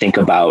need to think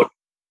about,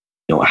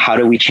 how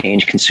do we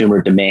change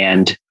consumer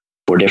demand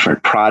for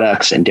different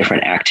products and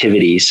different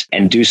activities,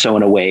 and do so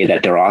in a way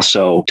that they're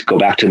also, to go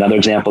back to another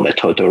example that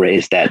Toto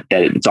raised, that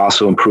it's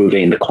also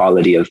improving the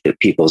quality of the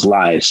people's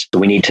lives. So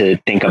we need to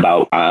think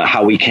about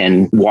how we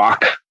can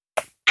walk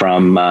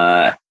from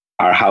our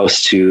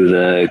house to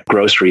the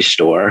grocery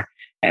store.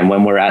 And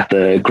when we're at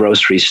the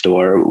grocery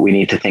store, we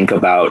need to think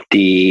about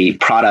the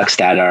products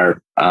that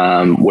are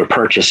we're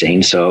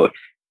purchasing. So,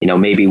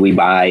 maybe we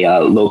buy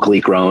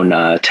locally grown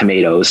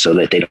tomatoes so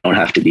that they don't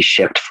have to be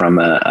shipped from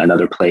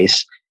another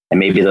place. And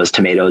maybe those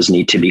tomatoes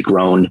need to be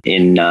grown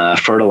in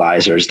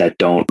fertilizers that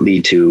don't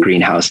lead to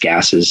greenhouse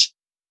gases.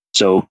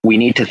 So we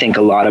need to think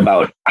a lot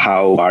about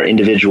how our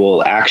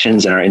individual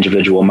actions and our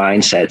individual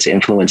mindsets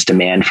influence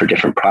demand for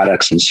different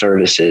products and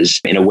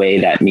services in a way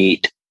that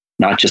meet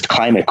not just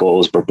climate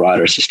goals, but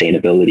broader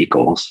sustainability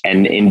goals.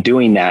 And in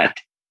doing that,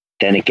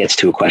 then it gets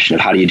to a question of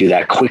how do you do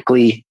that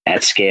quickly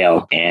at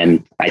scale?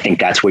 And I think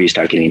that's where you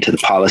start getting into the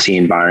policy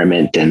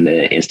environment and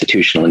the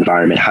institutional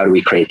environment. How do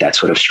we create that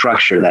sort of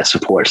structure that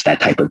supports that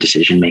type of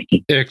decision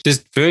making? Eric,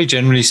 just very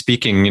generally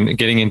speaking,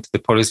 getting into the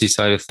policy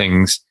side of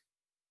things,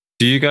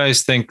 do you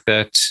guys think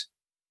that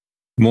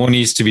more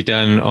needs to be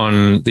done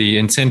on the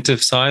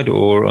incentive side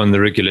or on the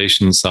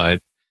regulation side?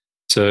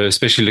 So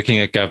especially looking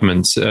at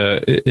governments,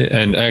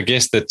 and I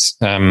guess that's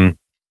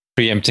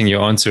preempting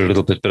your answer a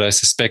little bit, but I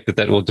suspect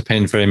that will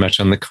depend very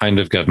much on the kind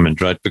of government,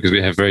 right? Because we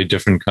have very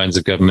different kinds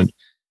of government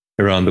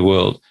around the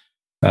world.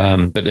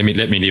 But let me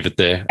leave it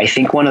there. I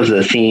think one of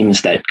the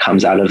themes that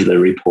comes out of the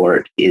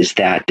report is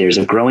that there's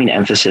a growing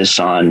emphasis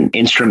on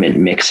instrument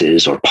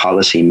mixes or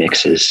policy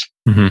mixes.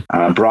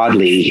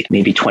 Broadly,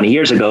 maybe 20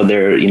 years ago,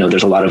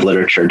 there's a lot of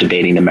literature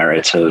debating the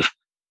merits of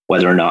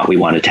whether or not we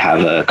wanted to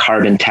have a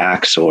carbon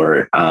tax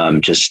or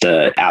just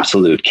an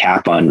absolute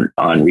cap on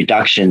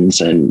reductions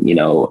and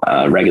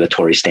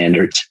regulatory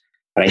standards.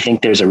 But I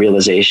think there's a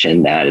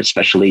realization that,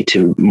 especially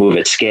to move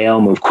at scale,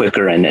 move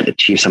quicker, and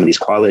achieve some of these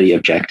quality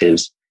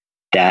objectives,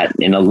 that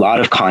in a lot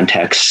of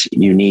contexts,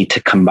 you need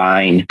to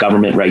combine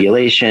government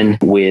regulation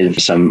with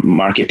some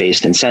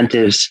market-based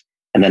incentives.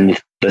 And then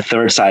the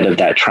third side of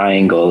that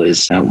triangle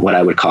is what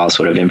I would call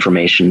sort of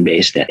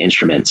information-based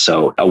instruments.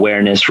 So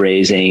awareness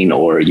raising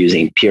or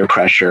using peer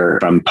pressure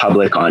from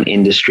public on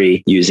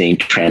industry, using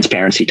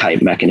transparency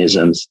type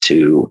mechanisms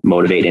to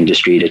motivate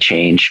industry to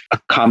change. A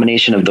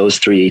combination of those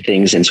three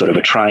things in sort of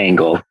a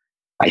triangle,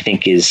 I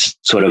think, is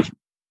sort of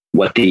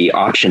what the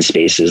option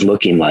space is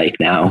looking like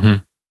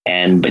now.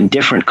 And in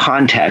different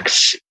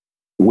contexts,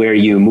 where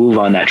you move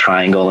on that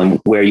triangle and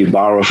where you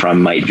borrow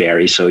from might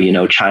vary. So,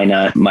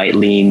 China might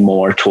lean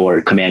more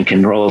toward command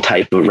control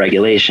type of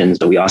regulations,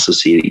 but we also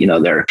see,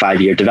 their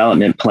 5-year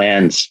development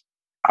plans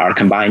are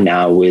combined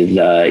now with,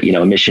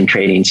 emission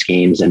trading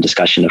schemes and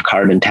discussion of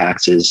carbon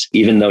taxes.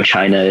 Even though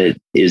China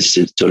is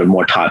sort of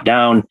more top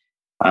down,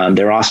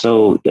 there are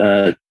also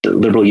the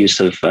liberal use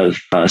of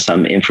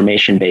some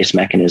information-based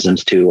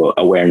mechanisms to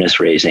awareness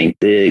raising.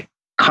 The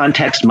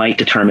context might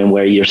determine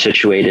where you're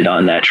situated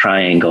on that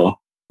triangle.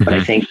 But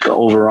I think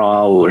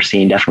overall, we're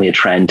seeing definitely a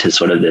trend to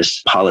sort of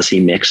this policy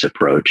mix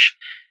approach.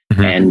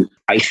 And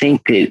I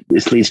think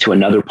this leads to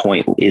another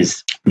point,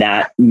 is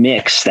that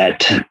mix,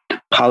 that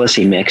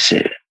policy mix,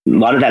 a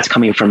lot of that's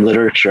coming from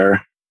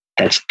literature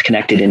that's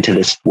connected into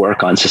this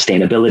work on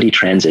sustainability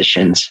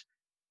transitions.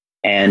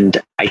 And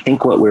I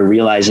think what we're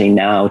realizing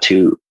now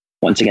to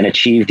once again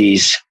achieve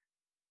these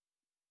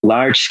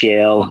large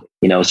scale,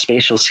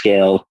 spatial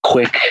scale,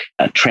 quick,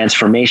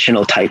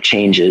 transformational type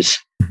changes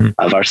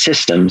of our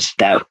systems,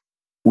 that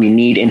we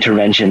need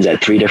interventions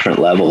at 3 different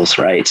levels,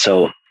 right?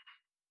 So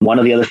one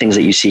of the other things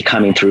that you see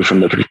coming through from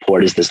the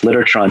report is this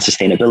literature on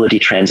sustainability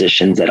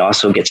transitions that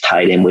also gets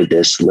tied in with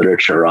this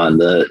literature on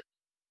the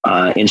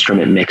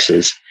instrument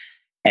mixes.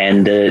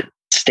 And the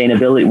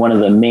sustainability, one of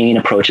the main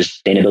approaches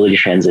to sustainability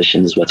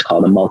transition is what's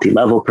called a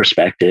multi-level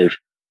perspective,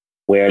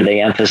 where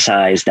they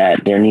emphasize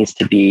that there needs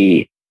to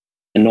be,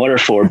 in order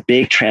for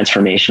big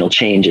transformational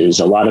changes,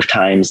 a lot of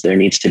times there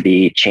needs to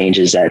be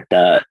changes at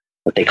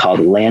what they call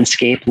the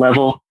landscape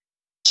level.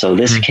 So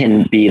this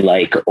can be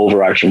like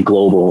overarching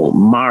global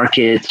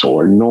markets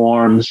or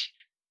norms.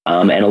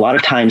 And a lot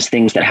of times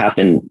things that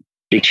happen,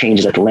 big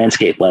changes at the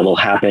landscape level,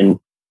 happen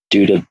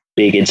due to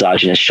big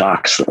exogenous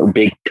shocks or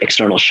big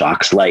external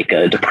shocks like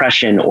a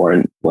depression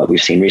or what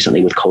we've seen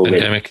recently with COVID.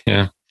 Pandemic,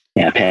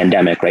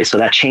 pandemic, right? So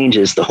that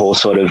changes the whole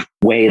sort of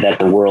way that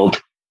the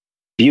world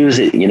views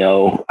it,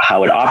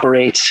 how it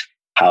operates,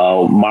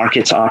 how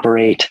markets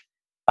operate.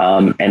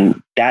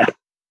 And that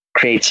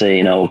creates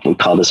we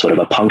call this sort of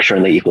a puncture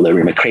in the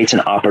equilibrium. It creates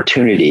an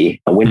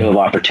opportunity, a window of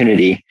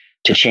opportunity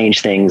to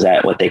change things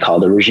at what they call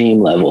the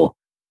regime level.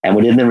 And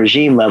within the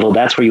regime level,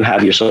 that's where you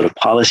have your sort of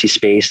policy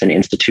space and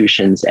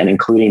institutions, and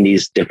including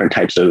these different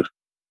types of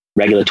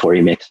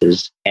regulatory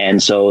mixes.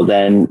 And so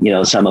then,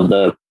 some of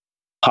the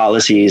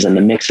policies and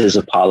the mixes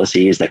of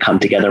policies that come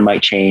together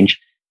might change.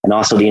 And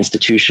also the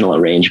institutional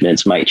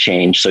arrangements might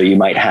change. So you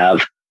might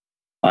have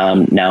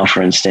now,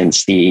 for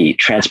instance, the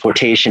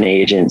transportation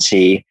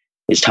agency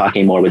is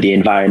talking more with the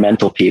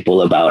environmental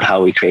people about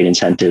how we create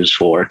incentives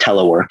for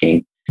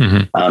teleworking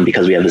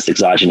because we have this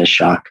exogenous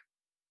shock.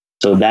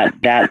 So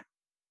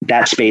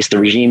that space, the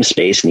regime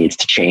space, needs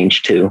to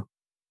change too.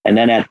 And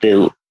then at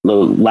the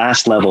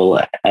last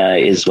level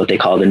is what they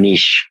call the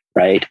niche,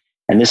 right?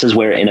 And this is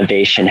where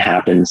innovation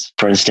happens.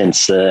 For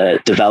instance, the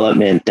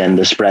development and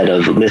the spread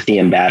of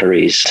lithium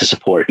batteries to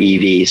support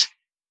EVs.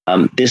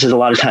 This is a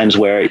lot of times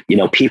where,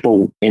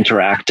 people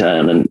interact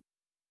on an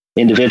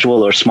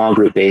individual or small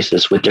group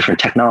basis with different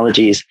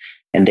technologies,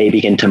 and they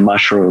begin to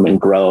mushroom and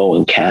grow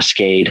and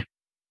cascade.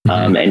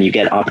 And you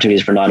get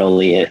opportunities for not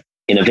only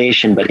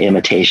innovation, but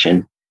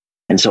imitation.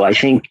 And so I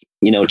think,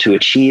 to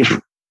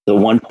achieve the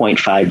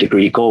 1.5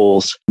 degree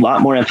goals, a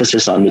lot more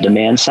emphasis on the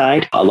demand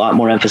side, a lot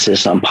more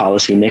emphasis on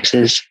policy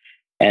mixes,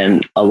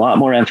 and a lot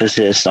more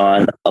emphasis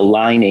on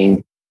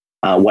aligning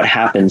what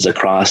happens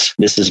across,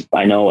 this is,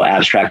 I know,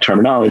 abstract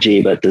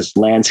terminology, but this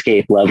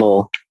landscape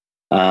level,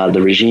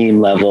 the regime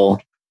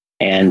level,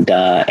 and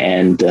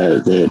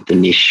the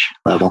niche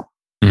level.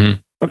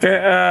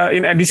 Okay.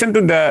 In addition to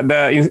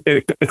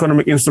the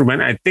economic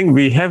instrument, I think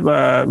we have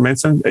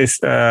mentioned is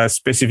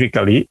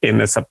specifically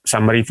in a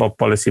summary for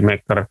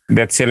policymaker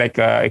that say like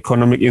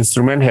economic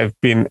instrument have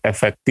been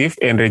effective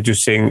in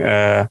reducing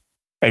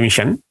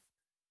emission,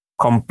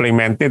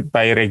 complemented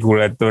by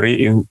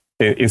regulatory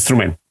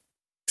instrument.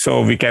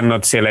 So we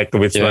cannot say like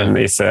which one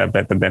is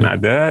better than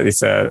other.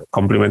 It's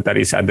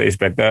complementary. Other is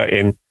better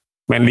in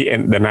mainly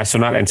in the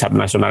national and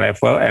subnational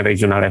level and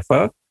regional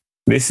level.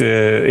 This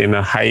in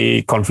a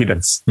high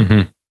confidence.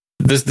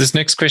 This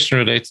next question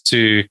relates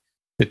to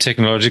the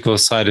technological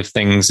side of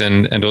things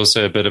and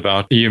also a bit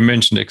about, you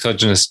mentioned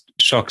exogenous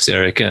shocks,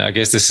 Eric, and I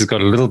guess this has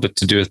got a little bit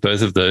to do with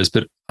both of those,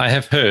 but I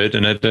have heard,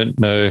 and I don't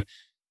know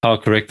how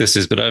correct this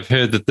is, but I've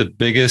heard that the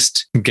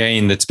biggest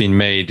gain that's been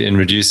made in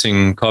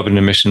reducing carbon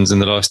emissions in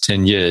the last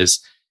 10 years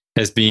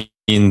has been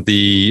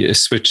the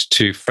switch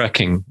to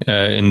fracking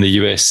in the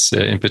US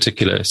in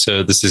particular.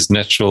 So this is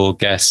natural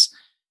gas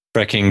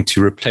fracking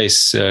to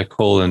replace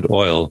coal and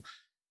oil,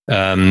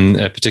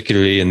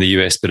 particularly in the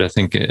US, but I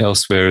think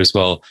elsewhere as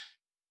well.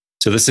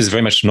 So this is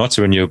very much not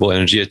a renewable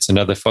energy. It's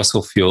another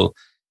fossil fuel,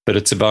 but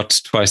it's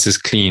about twice as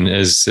clean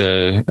as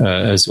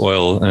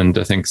oil, and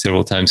I think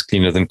several times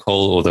cleaner than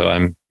coal, although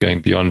I'm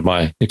going beyond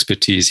my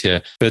expertise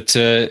here. But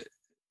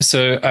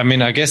so, I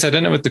mean, I guess I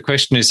don't know what the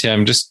question is here.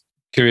 I'm just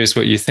curious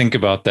what you think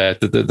about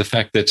that, the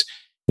fact that,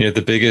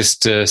 the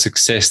biggest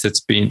success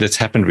that's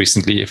happened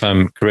recently, if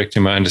I'm correct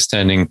in my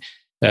understanding,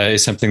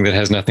 is something that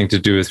has nothing to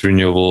do with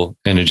renewable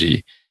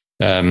energy.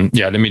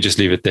 Let me just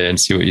leave it there and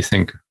see what you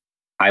think.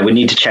 I would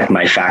need to check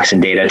my facts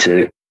and data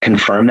to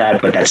confirm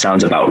that, but that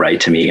sounds about right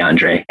to me,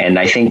 Andre. And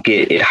I think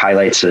it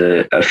highlights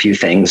a few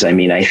things. I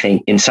mean, I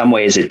think in some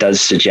ways it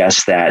does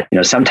suggest that,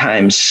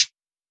 sometimes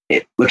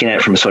looking at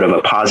it from sort of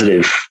a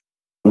positive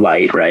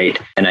light, right?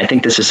 And I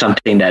think this is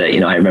something that,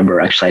 I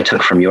remember actually I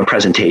took from your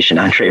presentation,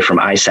 Andre, from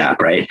ISAP,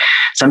 right?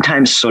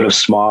 Sometimes sort of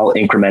small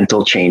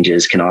incremental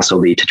changes can also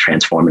lead to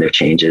transformative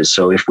changes.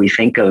 So if we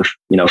think of,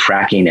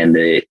 fracking and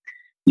the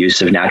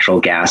use of natural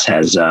gas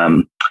as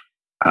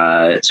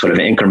sort of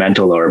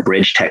incremental or a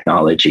bridge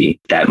technology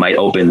that might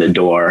open the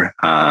door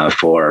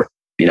for,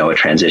 a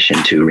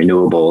transition to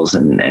renewables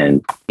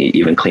and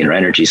even cleaner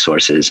energy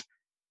sources.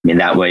 I mean,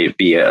 that might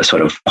be a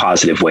sort of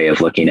positive way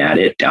of looking at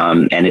it.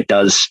 And it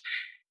does,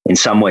 in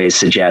some ways,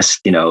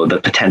 suggest,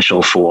 the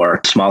potential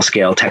for small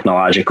scale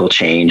technological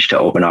change to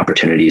open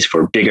opportunities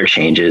for bigger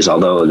changes,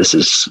 although this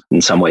is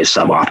in some ways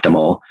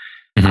suboptimal.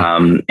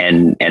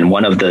 And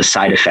one of the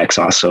side effects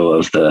also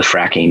of the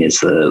fracking is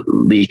the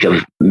leak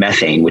of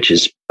methane, which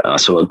is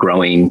also a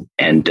growing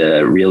and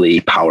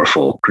really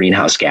powerful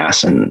greenhouse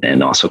gas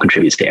and also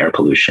contributes to air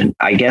pollution.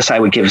 I guess I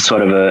would give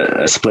sort of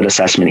a split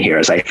assessment here,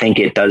 as I think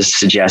it does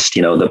suggest,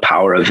 the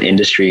power of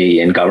industry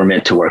and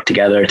government to work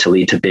together to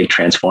lead to big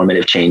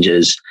transformative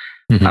changes,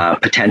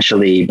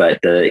 potentially, but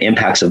the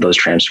impacts of those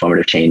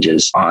transformative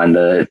changes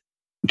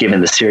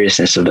given the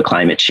seriousness of the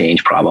climate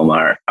change problem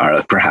are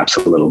perhaps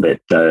a little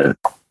bit,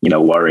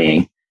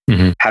 worrying.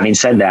 Having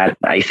said that,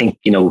 I think,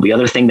 the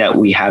other thing that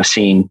we have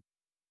seen,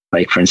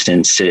 like, for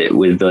instance,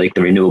 with the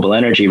renewable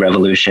energy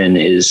revolution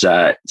is,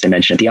 as I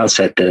mentioned at the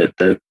outset,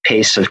 the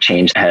pace of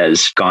change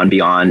has gone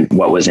beyond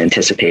what was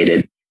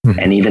anticipated.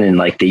 And even in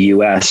the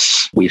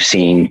US, we've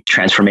seen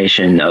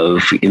transformation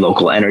of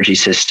local energy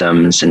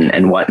systems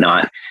and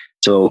whatnot.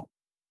 So,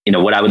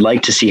 what I would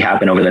like to see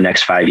happen over the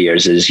next 5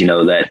 years is,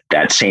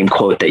 that same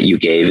quote that you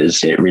gave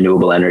is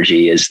renewable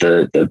energy is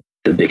the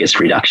biggest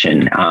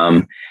reduction.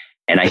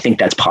 And I think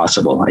that's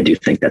possible. I do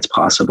think that's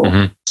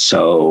possible.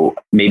 So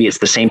maybe it's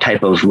the same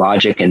type of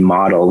logic and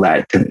model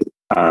that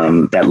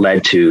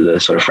led to the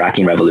sort of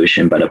fracking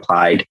revolution, but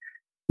applied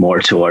more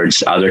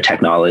towards other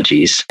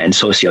technologies, and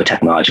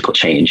socio-technological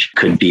change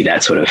could be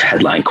that sort of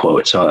headline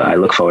quote. So I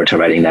look forward to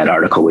writing that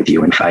article with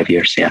you in 5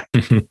 years. Yeah.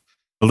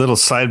 A little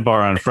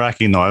sidebar on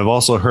fracking, though. I've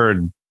also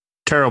heard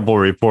terrible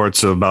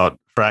reports about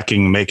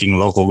fracking making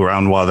local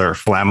groundwater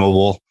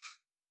flammable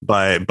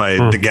by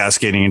the gas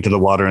getting into the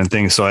water and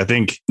things. So I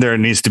think there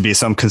needs to be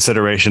some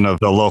consideration of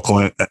the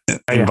local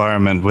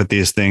environment with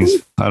these things.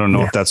 I don't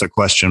know if that's a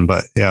question,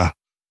 but yeah.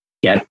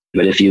 Yeah,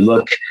 but if you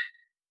look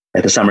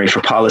at the summary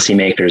for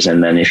policymakers,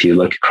 and then if you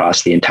look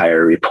across the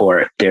entire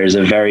report, there's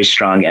a very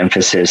strong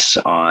emphasis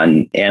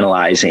on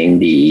analyzing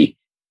the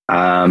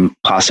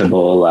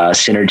possible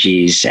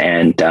synergies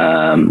and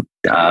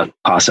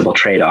possible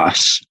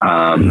trade-offs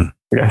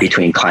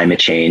between climate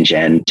change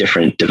and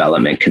different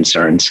development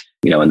concerns.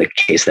 In the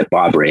case that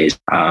Bob raised,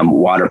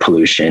 water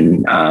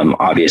pollution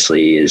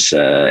obviously is,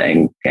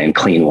 and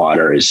clean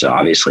water is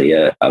obviously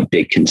a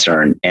big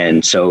concern.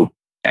 And so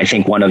I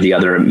think one of the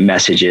other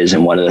messages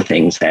and one of the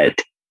things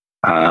that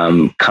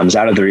comes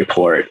out of the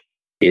report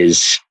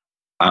is,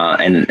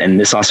 and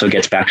this also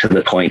gets back to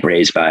the point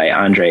raised by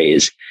Andre,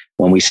 is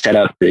when we set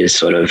up this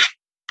sort of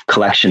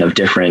collection of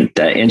different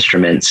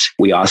instruments,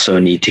 we also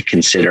need to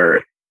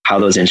consider how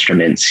those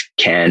instruments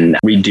can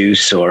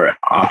reduce or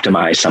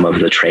optimize some of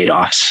the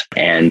trade-offs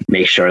and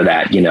make sure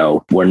that,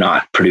 we're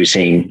not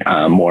producing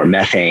more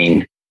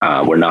methane,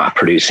 we're not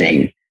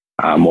producing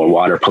more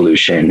water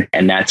pollution.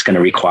 And that's going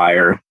to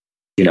require,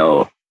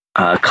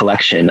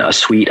 a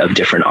suite of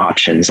different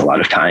options a lot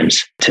of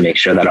times to make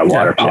sure that our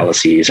water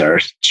policies are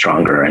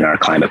stronger and our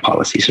climate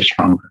policies are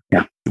stronger.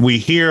 Yeah. We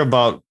hear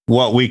about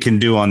what we can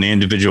do on the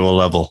individual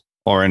level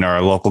or in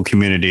our local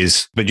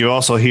communities, but you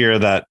also hear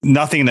that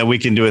nothing that we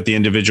can do at the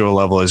individual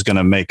level is going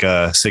to make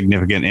a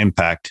significant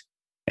impact.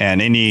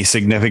 And any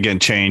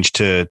significant change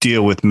to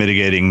deal with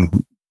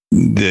mitigating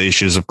the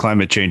issues of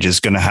climate change is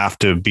going to have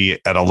to be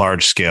at a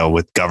large scale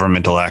with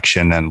governmental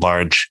action and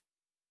large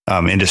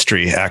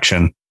industry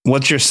action.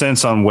 What's your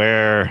sense on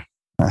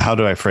how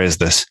do I phrase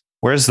this?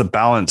 Where's the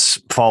balance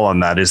fall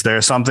on that? Is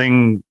there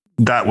something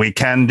that we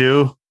can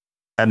do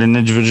at an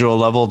individual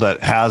level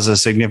that has a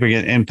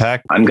significant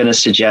impact? I'm going to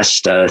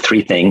suggest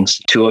 3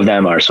 things. 2 of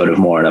them are sort of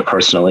more on a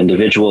personal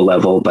individual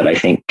level, but I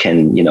think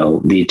can,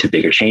 lead to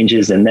bigger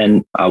changes. And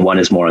then one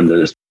is more on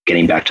the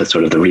getting back to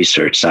sort of the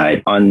research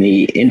side. On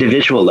the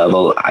individual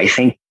level, I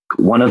think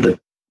one of the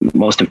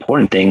most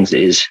important things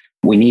is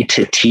we need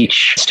to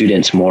teach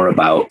students more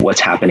about what's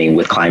happening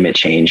with climate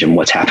change and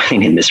what's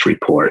happening in this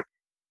report.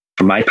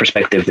 From my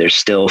perspective, there's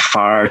still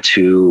far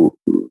too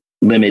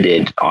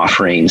limited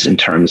offerings in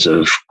terms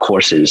of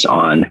courses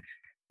on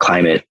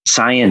climate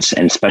science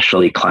and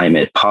especially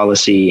climate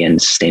policy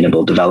and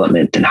sustainable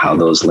development and how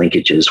those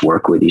linkages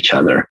work with each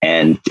other.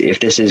 And if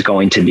this is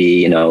going to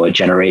be, a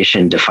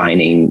generation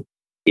defining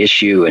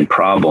issue and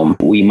problem,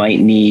 we might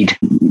need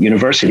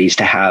universities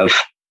to have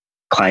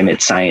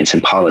climate science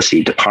and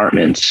policy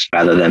departments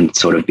rather than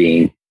sort of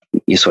being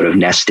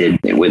nested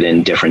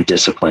within different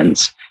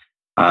disciplines.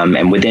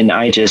 And within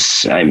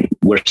IGES,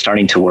 we're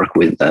starting to work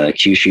with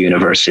Kyushu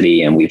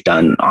University, and we've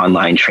done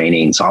online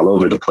trainings all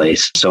over the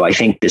place. So I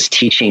think this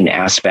teaching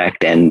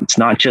aspect, and it's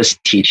not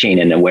just teaching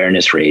and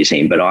awareness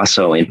raising, but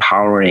also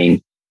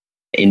empowering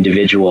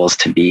individuals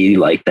to be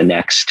like the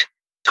next,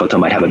 Toto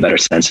might have a better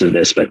sense of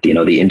this, but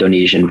the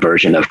Indonesian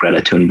version of Greta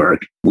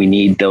Thunberg. We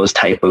need those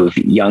type of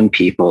young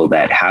people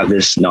that have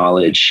this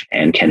knowledge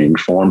and can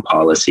inform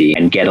policy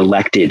and get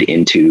elected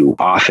into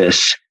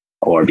office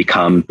or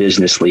become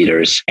business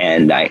leaders.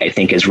 And I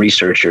think as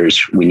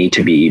researchers, we need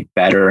to be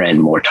better and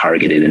more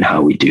targeted in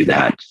how we do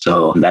that.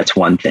 So that's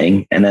one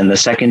thing. And then the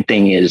second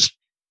thing is,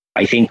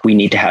 I think we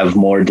need to have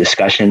more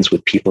discussions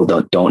with people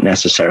that don't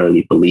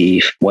necessarily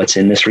believe what's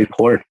in this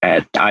report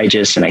at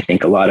IGES. And I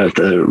think a lot of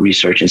the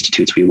research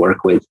institutes we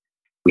work with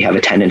we have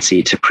a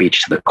tendency to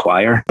preach to the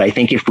choir. But I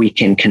think if we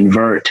can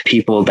convert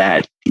people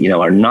that,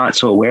 are not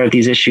so aware of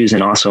these issues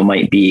and also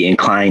might be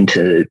inclined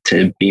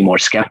to be more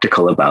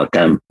skeptical about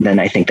them, then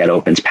I think that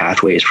opens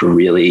pathways for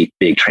really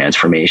big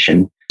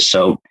transformation.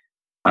 So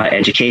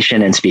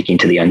education and speaking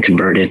to the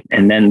unconverted.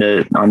 And then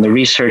on the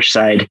research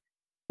side,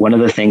 one of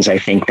the things I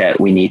think that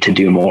we need to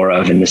do more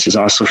of, and this is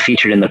also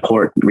featured in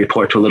the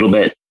report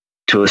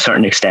to a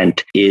certain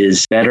extent,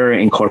 is better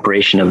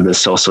incorporation of the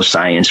social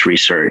science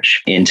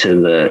research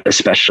into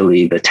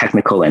especially the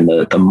technical and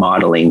the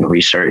modeling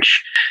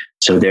research.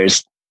 So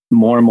there's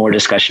more and more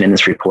discussion in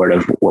this report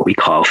of what we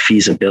call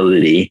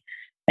feasibility.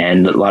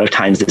 And a lot of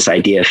times this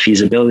idea of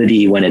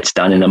feasibility, when it's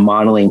done in a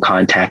modeling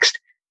context,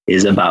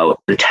 is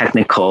about the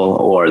technical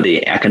or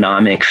the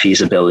economic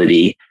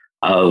feasibility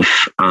of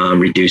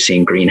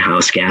reducing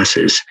greenhouse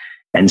gases.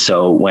 And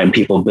so when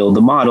people build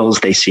the models,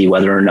 they see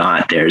whether or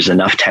not there's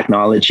enough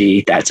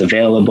technology that's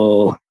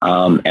available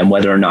and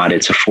whether or not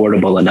it's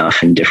affordable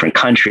enough in different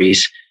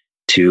countries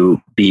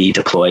to be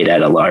deployed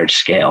at a large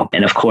scale.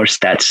 And of course,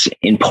 that's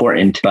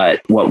important.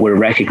 But what we're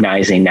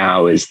recognizing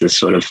now is the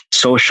sort of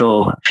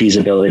social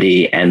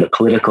feasibility and the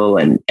political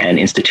and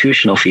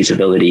institutional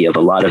feasibility of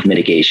a lot of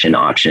mitigation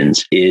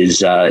options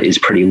is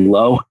pretty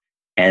low.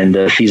 And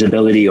the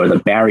feasibility or the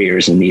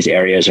barriers in these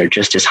areas are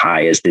just as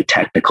high as the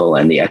technical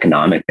and the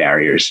economic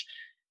barriers.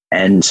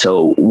 And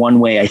so one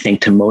way I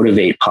think to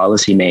motivate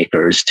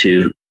policymakers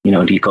to,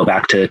 you go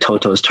back to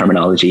Toto's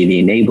terminology, the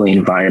enabling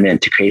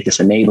environment, to create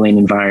this enabling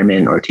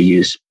environment or to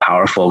use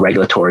powerful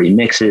regulatory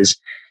mixes,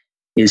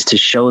 is to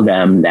show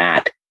them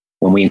that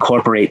when we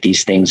incorporate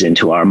these things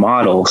into our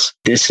models,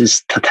 this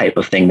is the type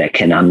of thing that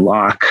can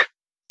unlock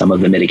some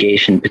of the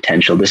mitigation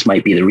potential. This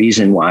might be the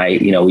reason why,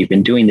 we've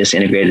been doing this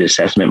integrated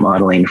assessment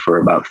modeling for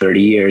about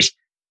 30 years.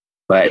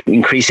 But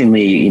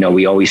increasingly,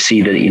 we always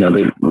see that,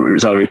 the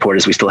result report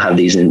is we still have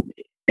these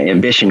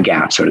ambition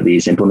gaps or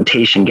these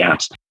implementation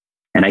gaps.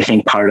 And I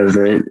think part of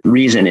the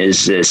reason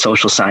is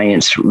social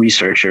science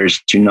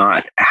researchers do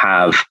not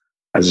have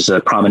as a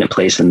prominent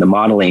place in the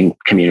modeling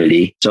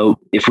community. So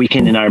if we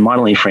can, in our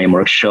modeling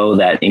framework, show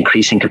that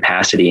increasing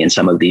capacity in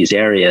some of these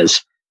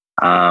areas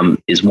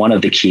is one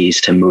of the keys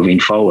to moving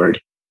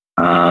forward,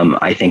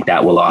 I think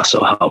that will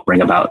also help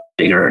bring about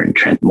bigger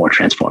and more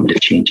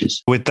transformative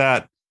changes. With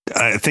that,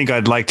 I think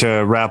I'd like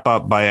to wrap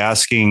up by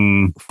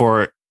asking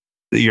for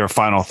your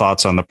final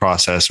thoughts on the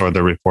process or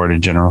the report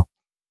in general.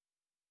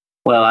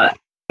 Well,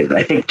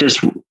 I think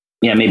just,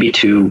 maybe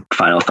two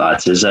final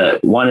thoughts is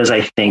one is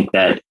I think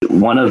that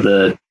one of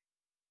the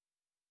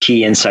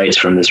key insights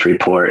from this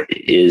report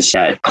is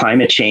that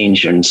climate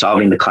change and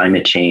solving the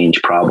climate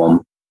change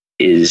problem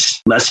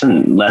is less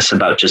and less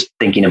about just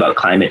thinking about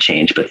climate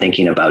change, but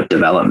thinking about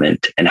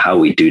development and how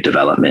we do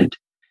development.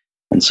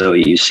 And so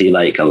you see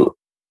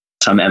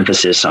some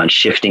emphasis on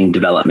shifting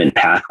development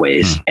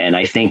pathways. And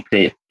I think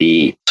that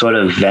the sort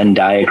of Venn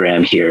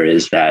diagram here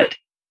is that,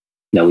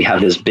 we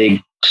have this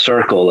big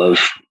circle of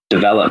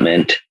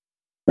development,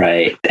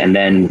 right? And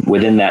then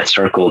within that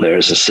circle,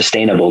 there's a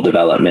sustainable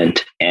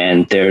development,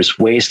 and there's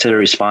ways to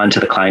respond to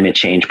the climate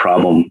change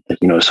problem,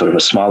 sort of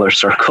a smaller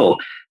circle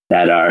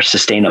that are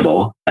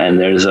sustainable. And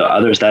there's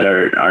others that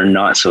are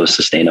not so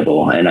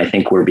sustainable. And I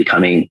think we're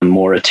becoming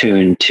more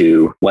attuned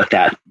to what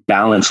that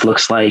balance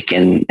looks like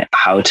and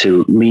how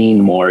to lean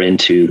more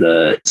into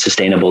the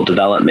sustainable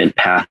development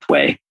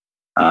pathway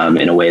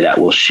in a way that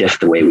will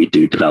shift the way we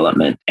do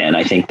development. And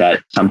I think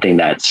that something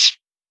that's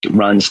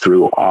runs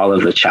through all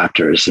of the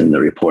chapters in the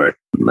report,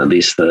 at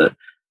least the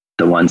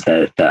ones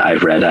that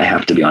I've read. I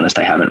have to be honest,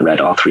 I haven't read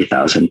all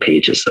 3,000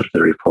 pages of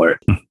the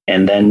report.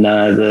 And then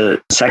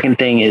the second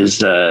thing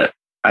is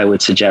I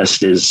would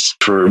suggest is,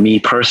 for me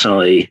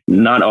personally,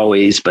 not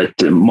always, but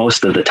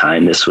most of the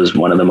time, this was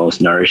one of the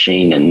most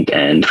nourishing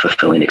and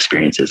fulfilling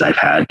experiences I've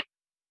had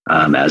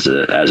as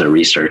a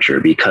researcher,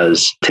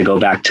 because to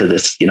go back to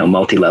this,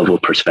 multi-level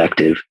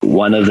perspective,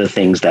 one of the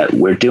things that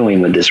we're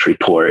doing with this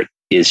report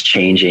is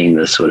changing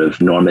the sort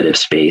of normative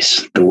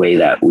space, the way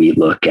that we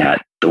look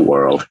at the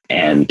world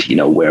and,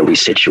 where we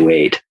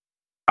situate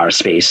our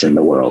space in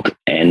the world,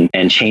 and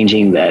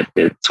changing that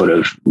sort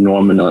of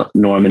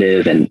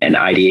normative and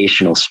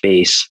ideational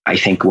space, I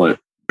think would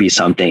be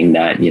something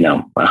that,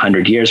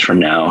 100 years from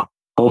now,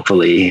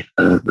 hopefully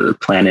the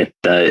planet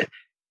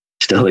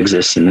still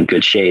exists in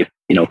good shape.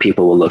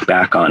 People will look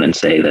back on and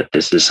say that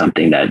this is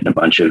something that a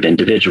bunch of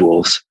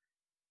individuals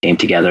came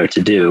together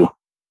to do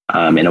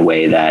in a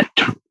way that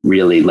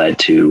really led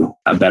to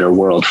a better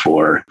world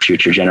for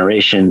future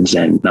generations,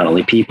 and not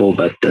only people,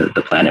 but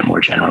the planet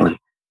more generally.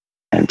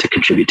 And to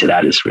contribute to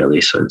that is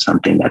really sort of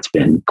something that's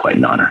been quite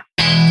an honor.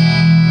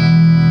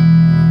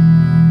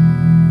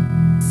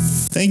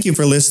 Thank you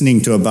for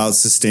listening to About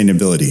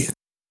Sustainability.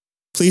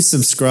 Please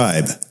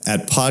subscribe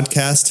at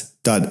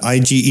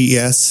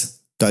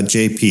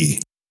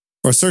podcast.iges.jp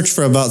or search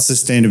for About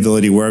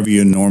Sustainability wherever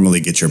you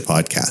normally get your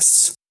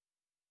podcasts.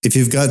 If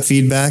you've got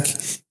feedback,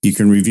 you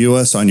can review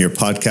us on your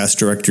podcast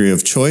directory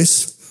of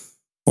choice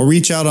or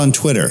reach out on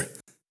Twitter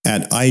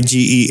at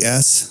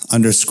IGES_EN.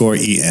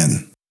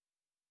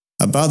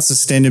 About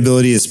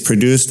Sustainability is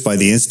produced by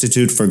the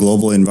Institute for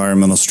Global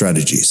Environmental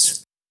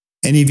Strategies.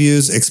 Any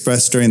views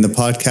expressed during the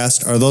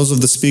podcast are those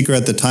of the speaker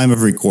at the time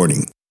of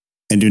recording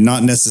and do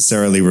not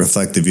necessarily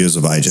reflect the views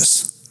of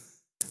IGES.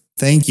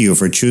 Thank you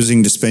for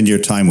choosing to spend your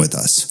time with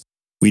us.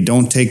 We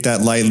don't take that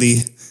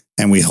lightly,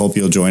 and we hope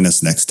you'll join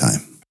us next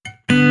time.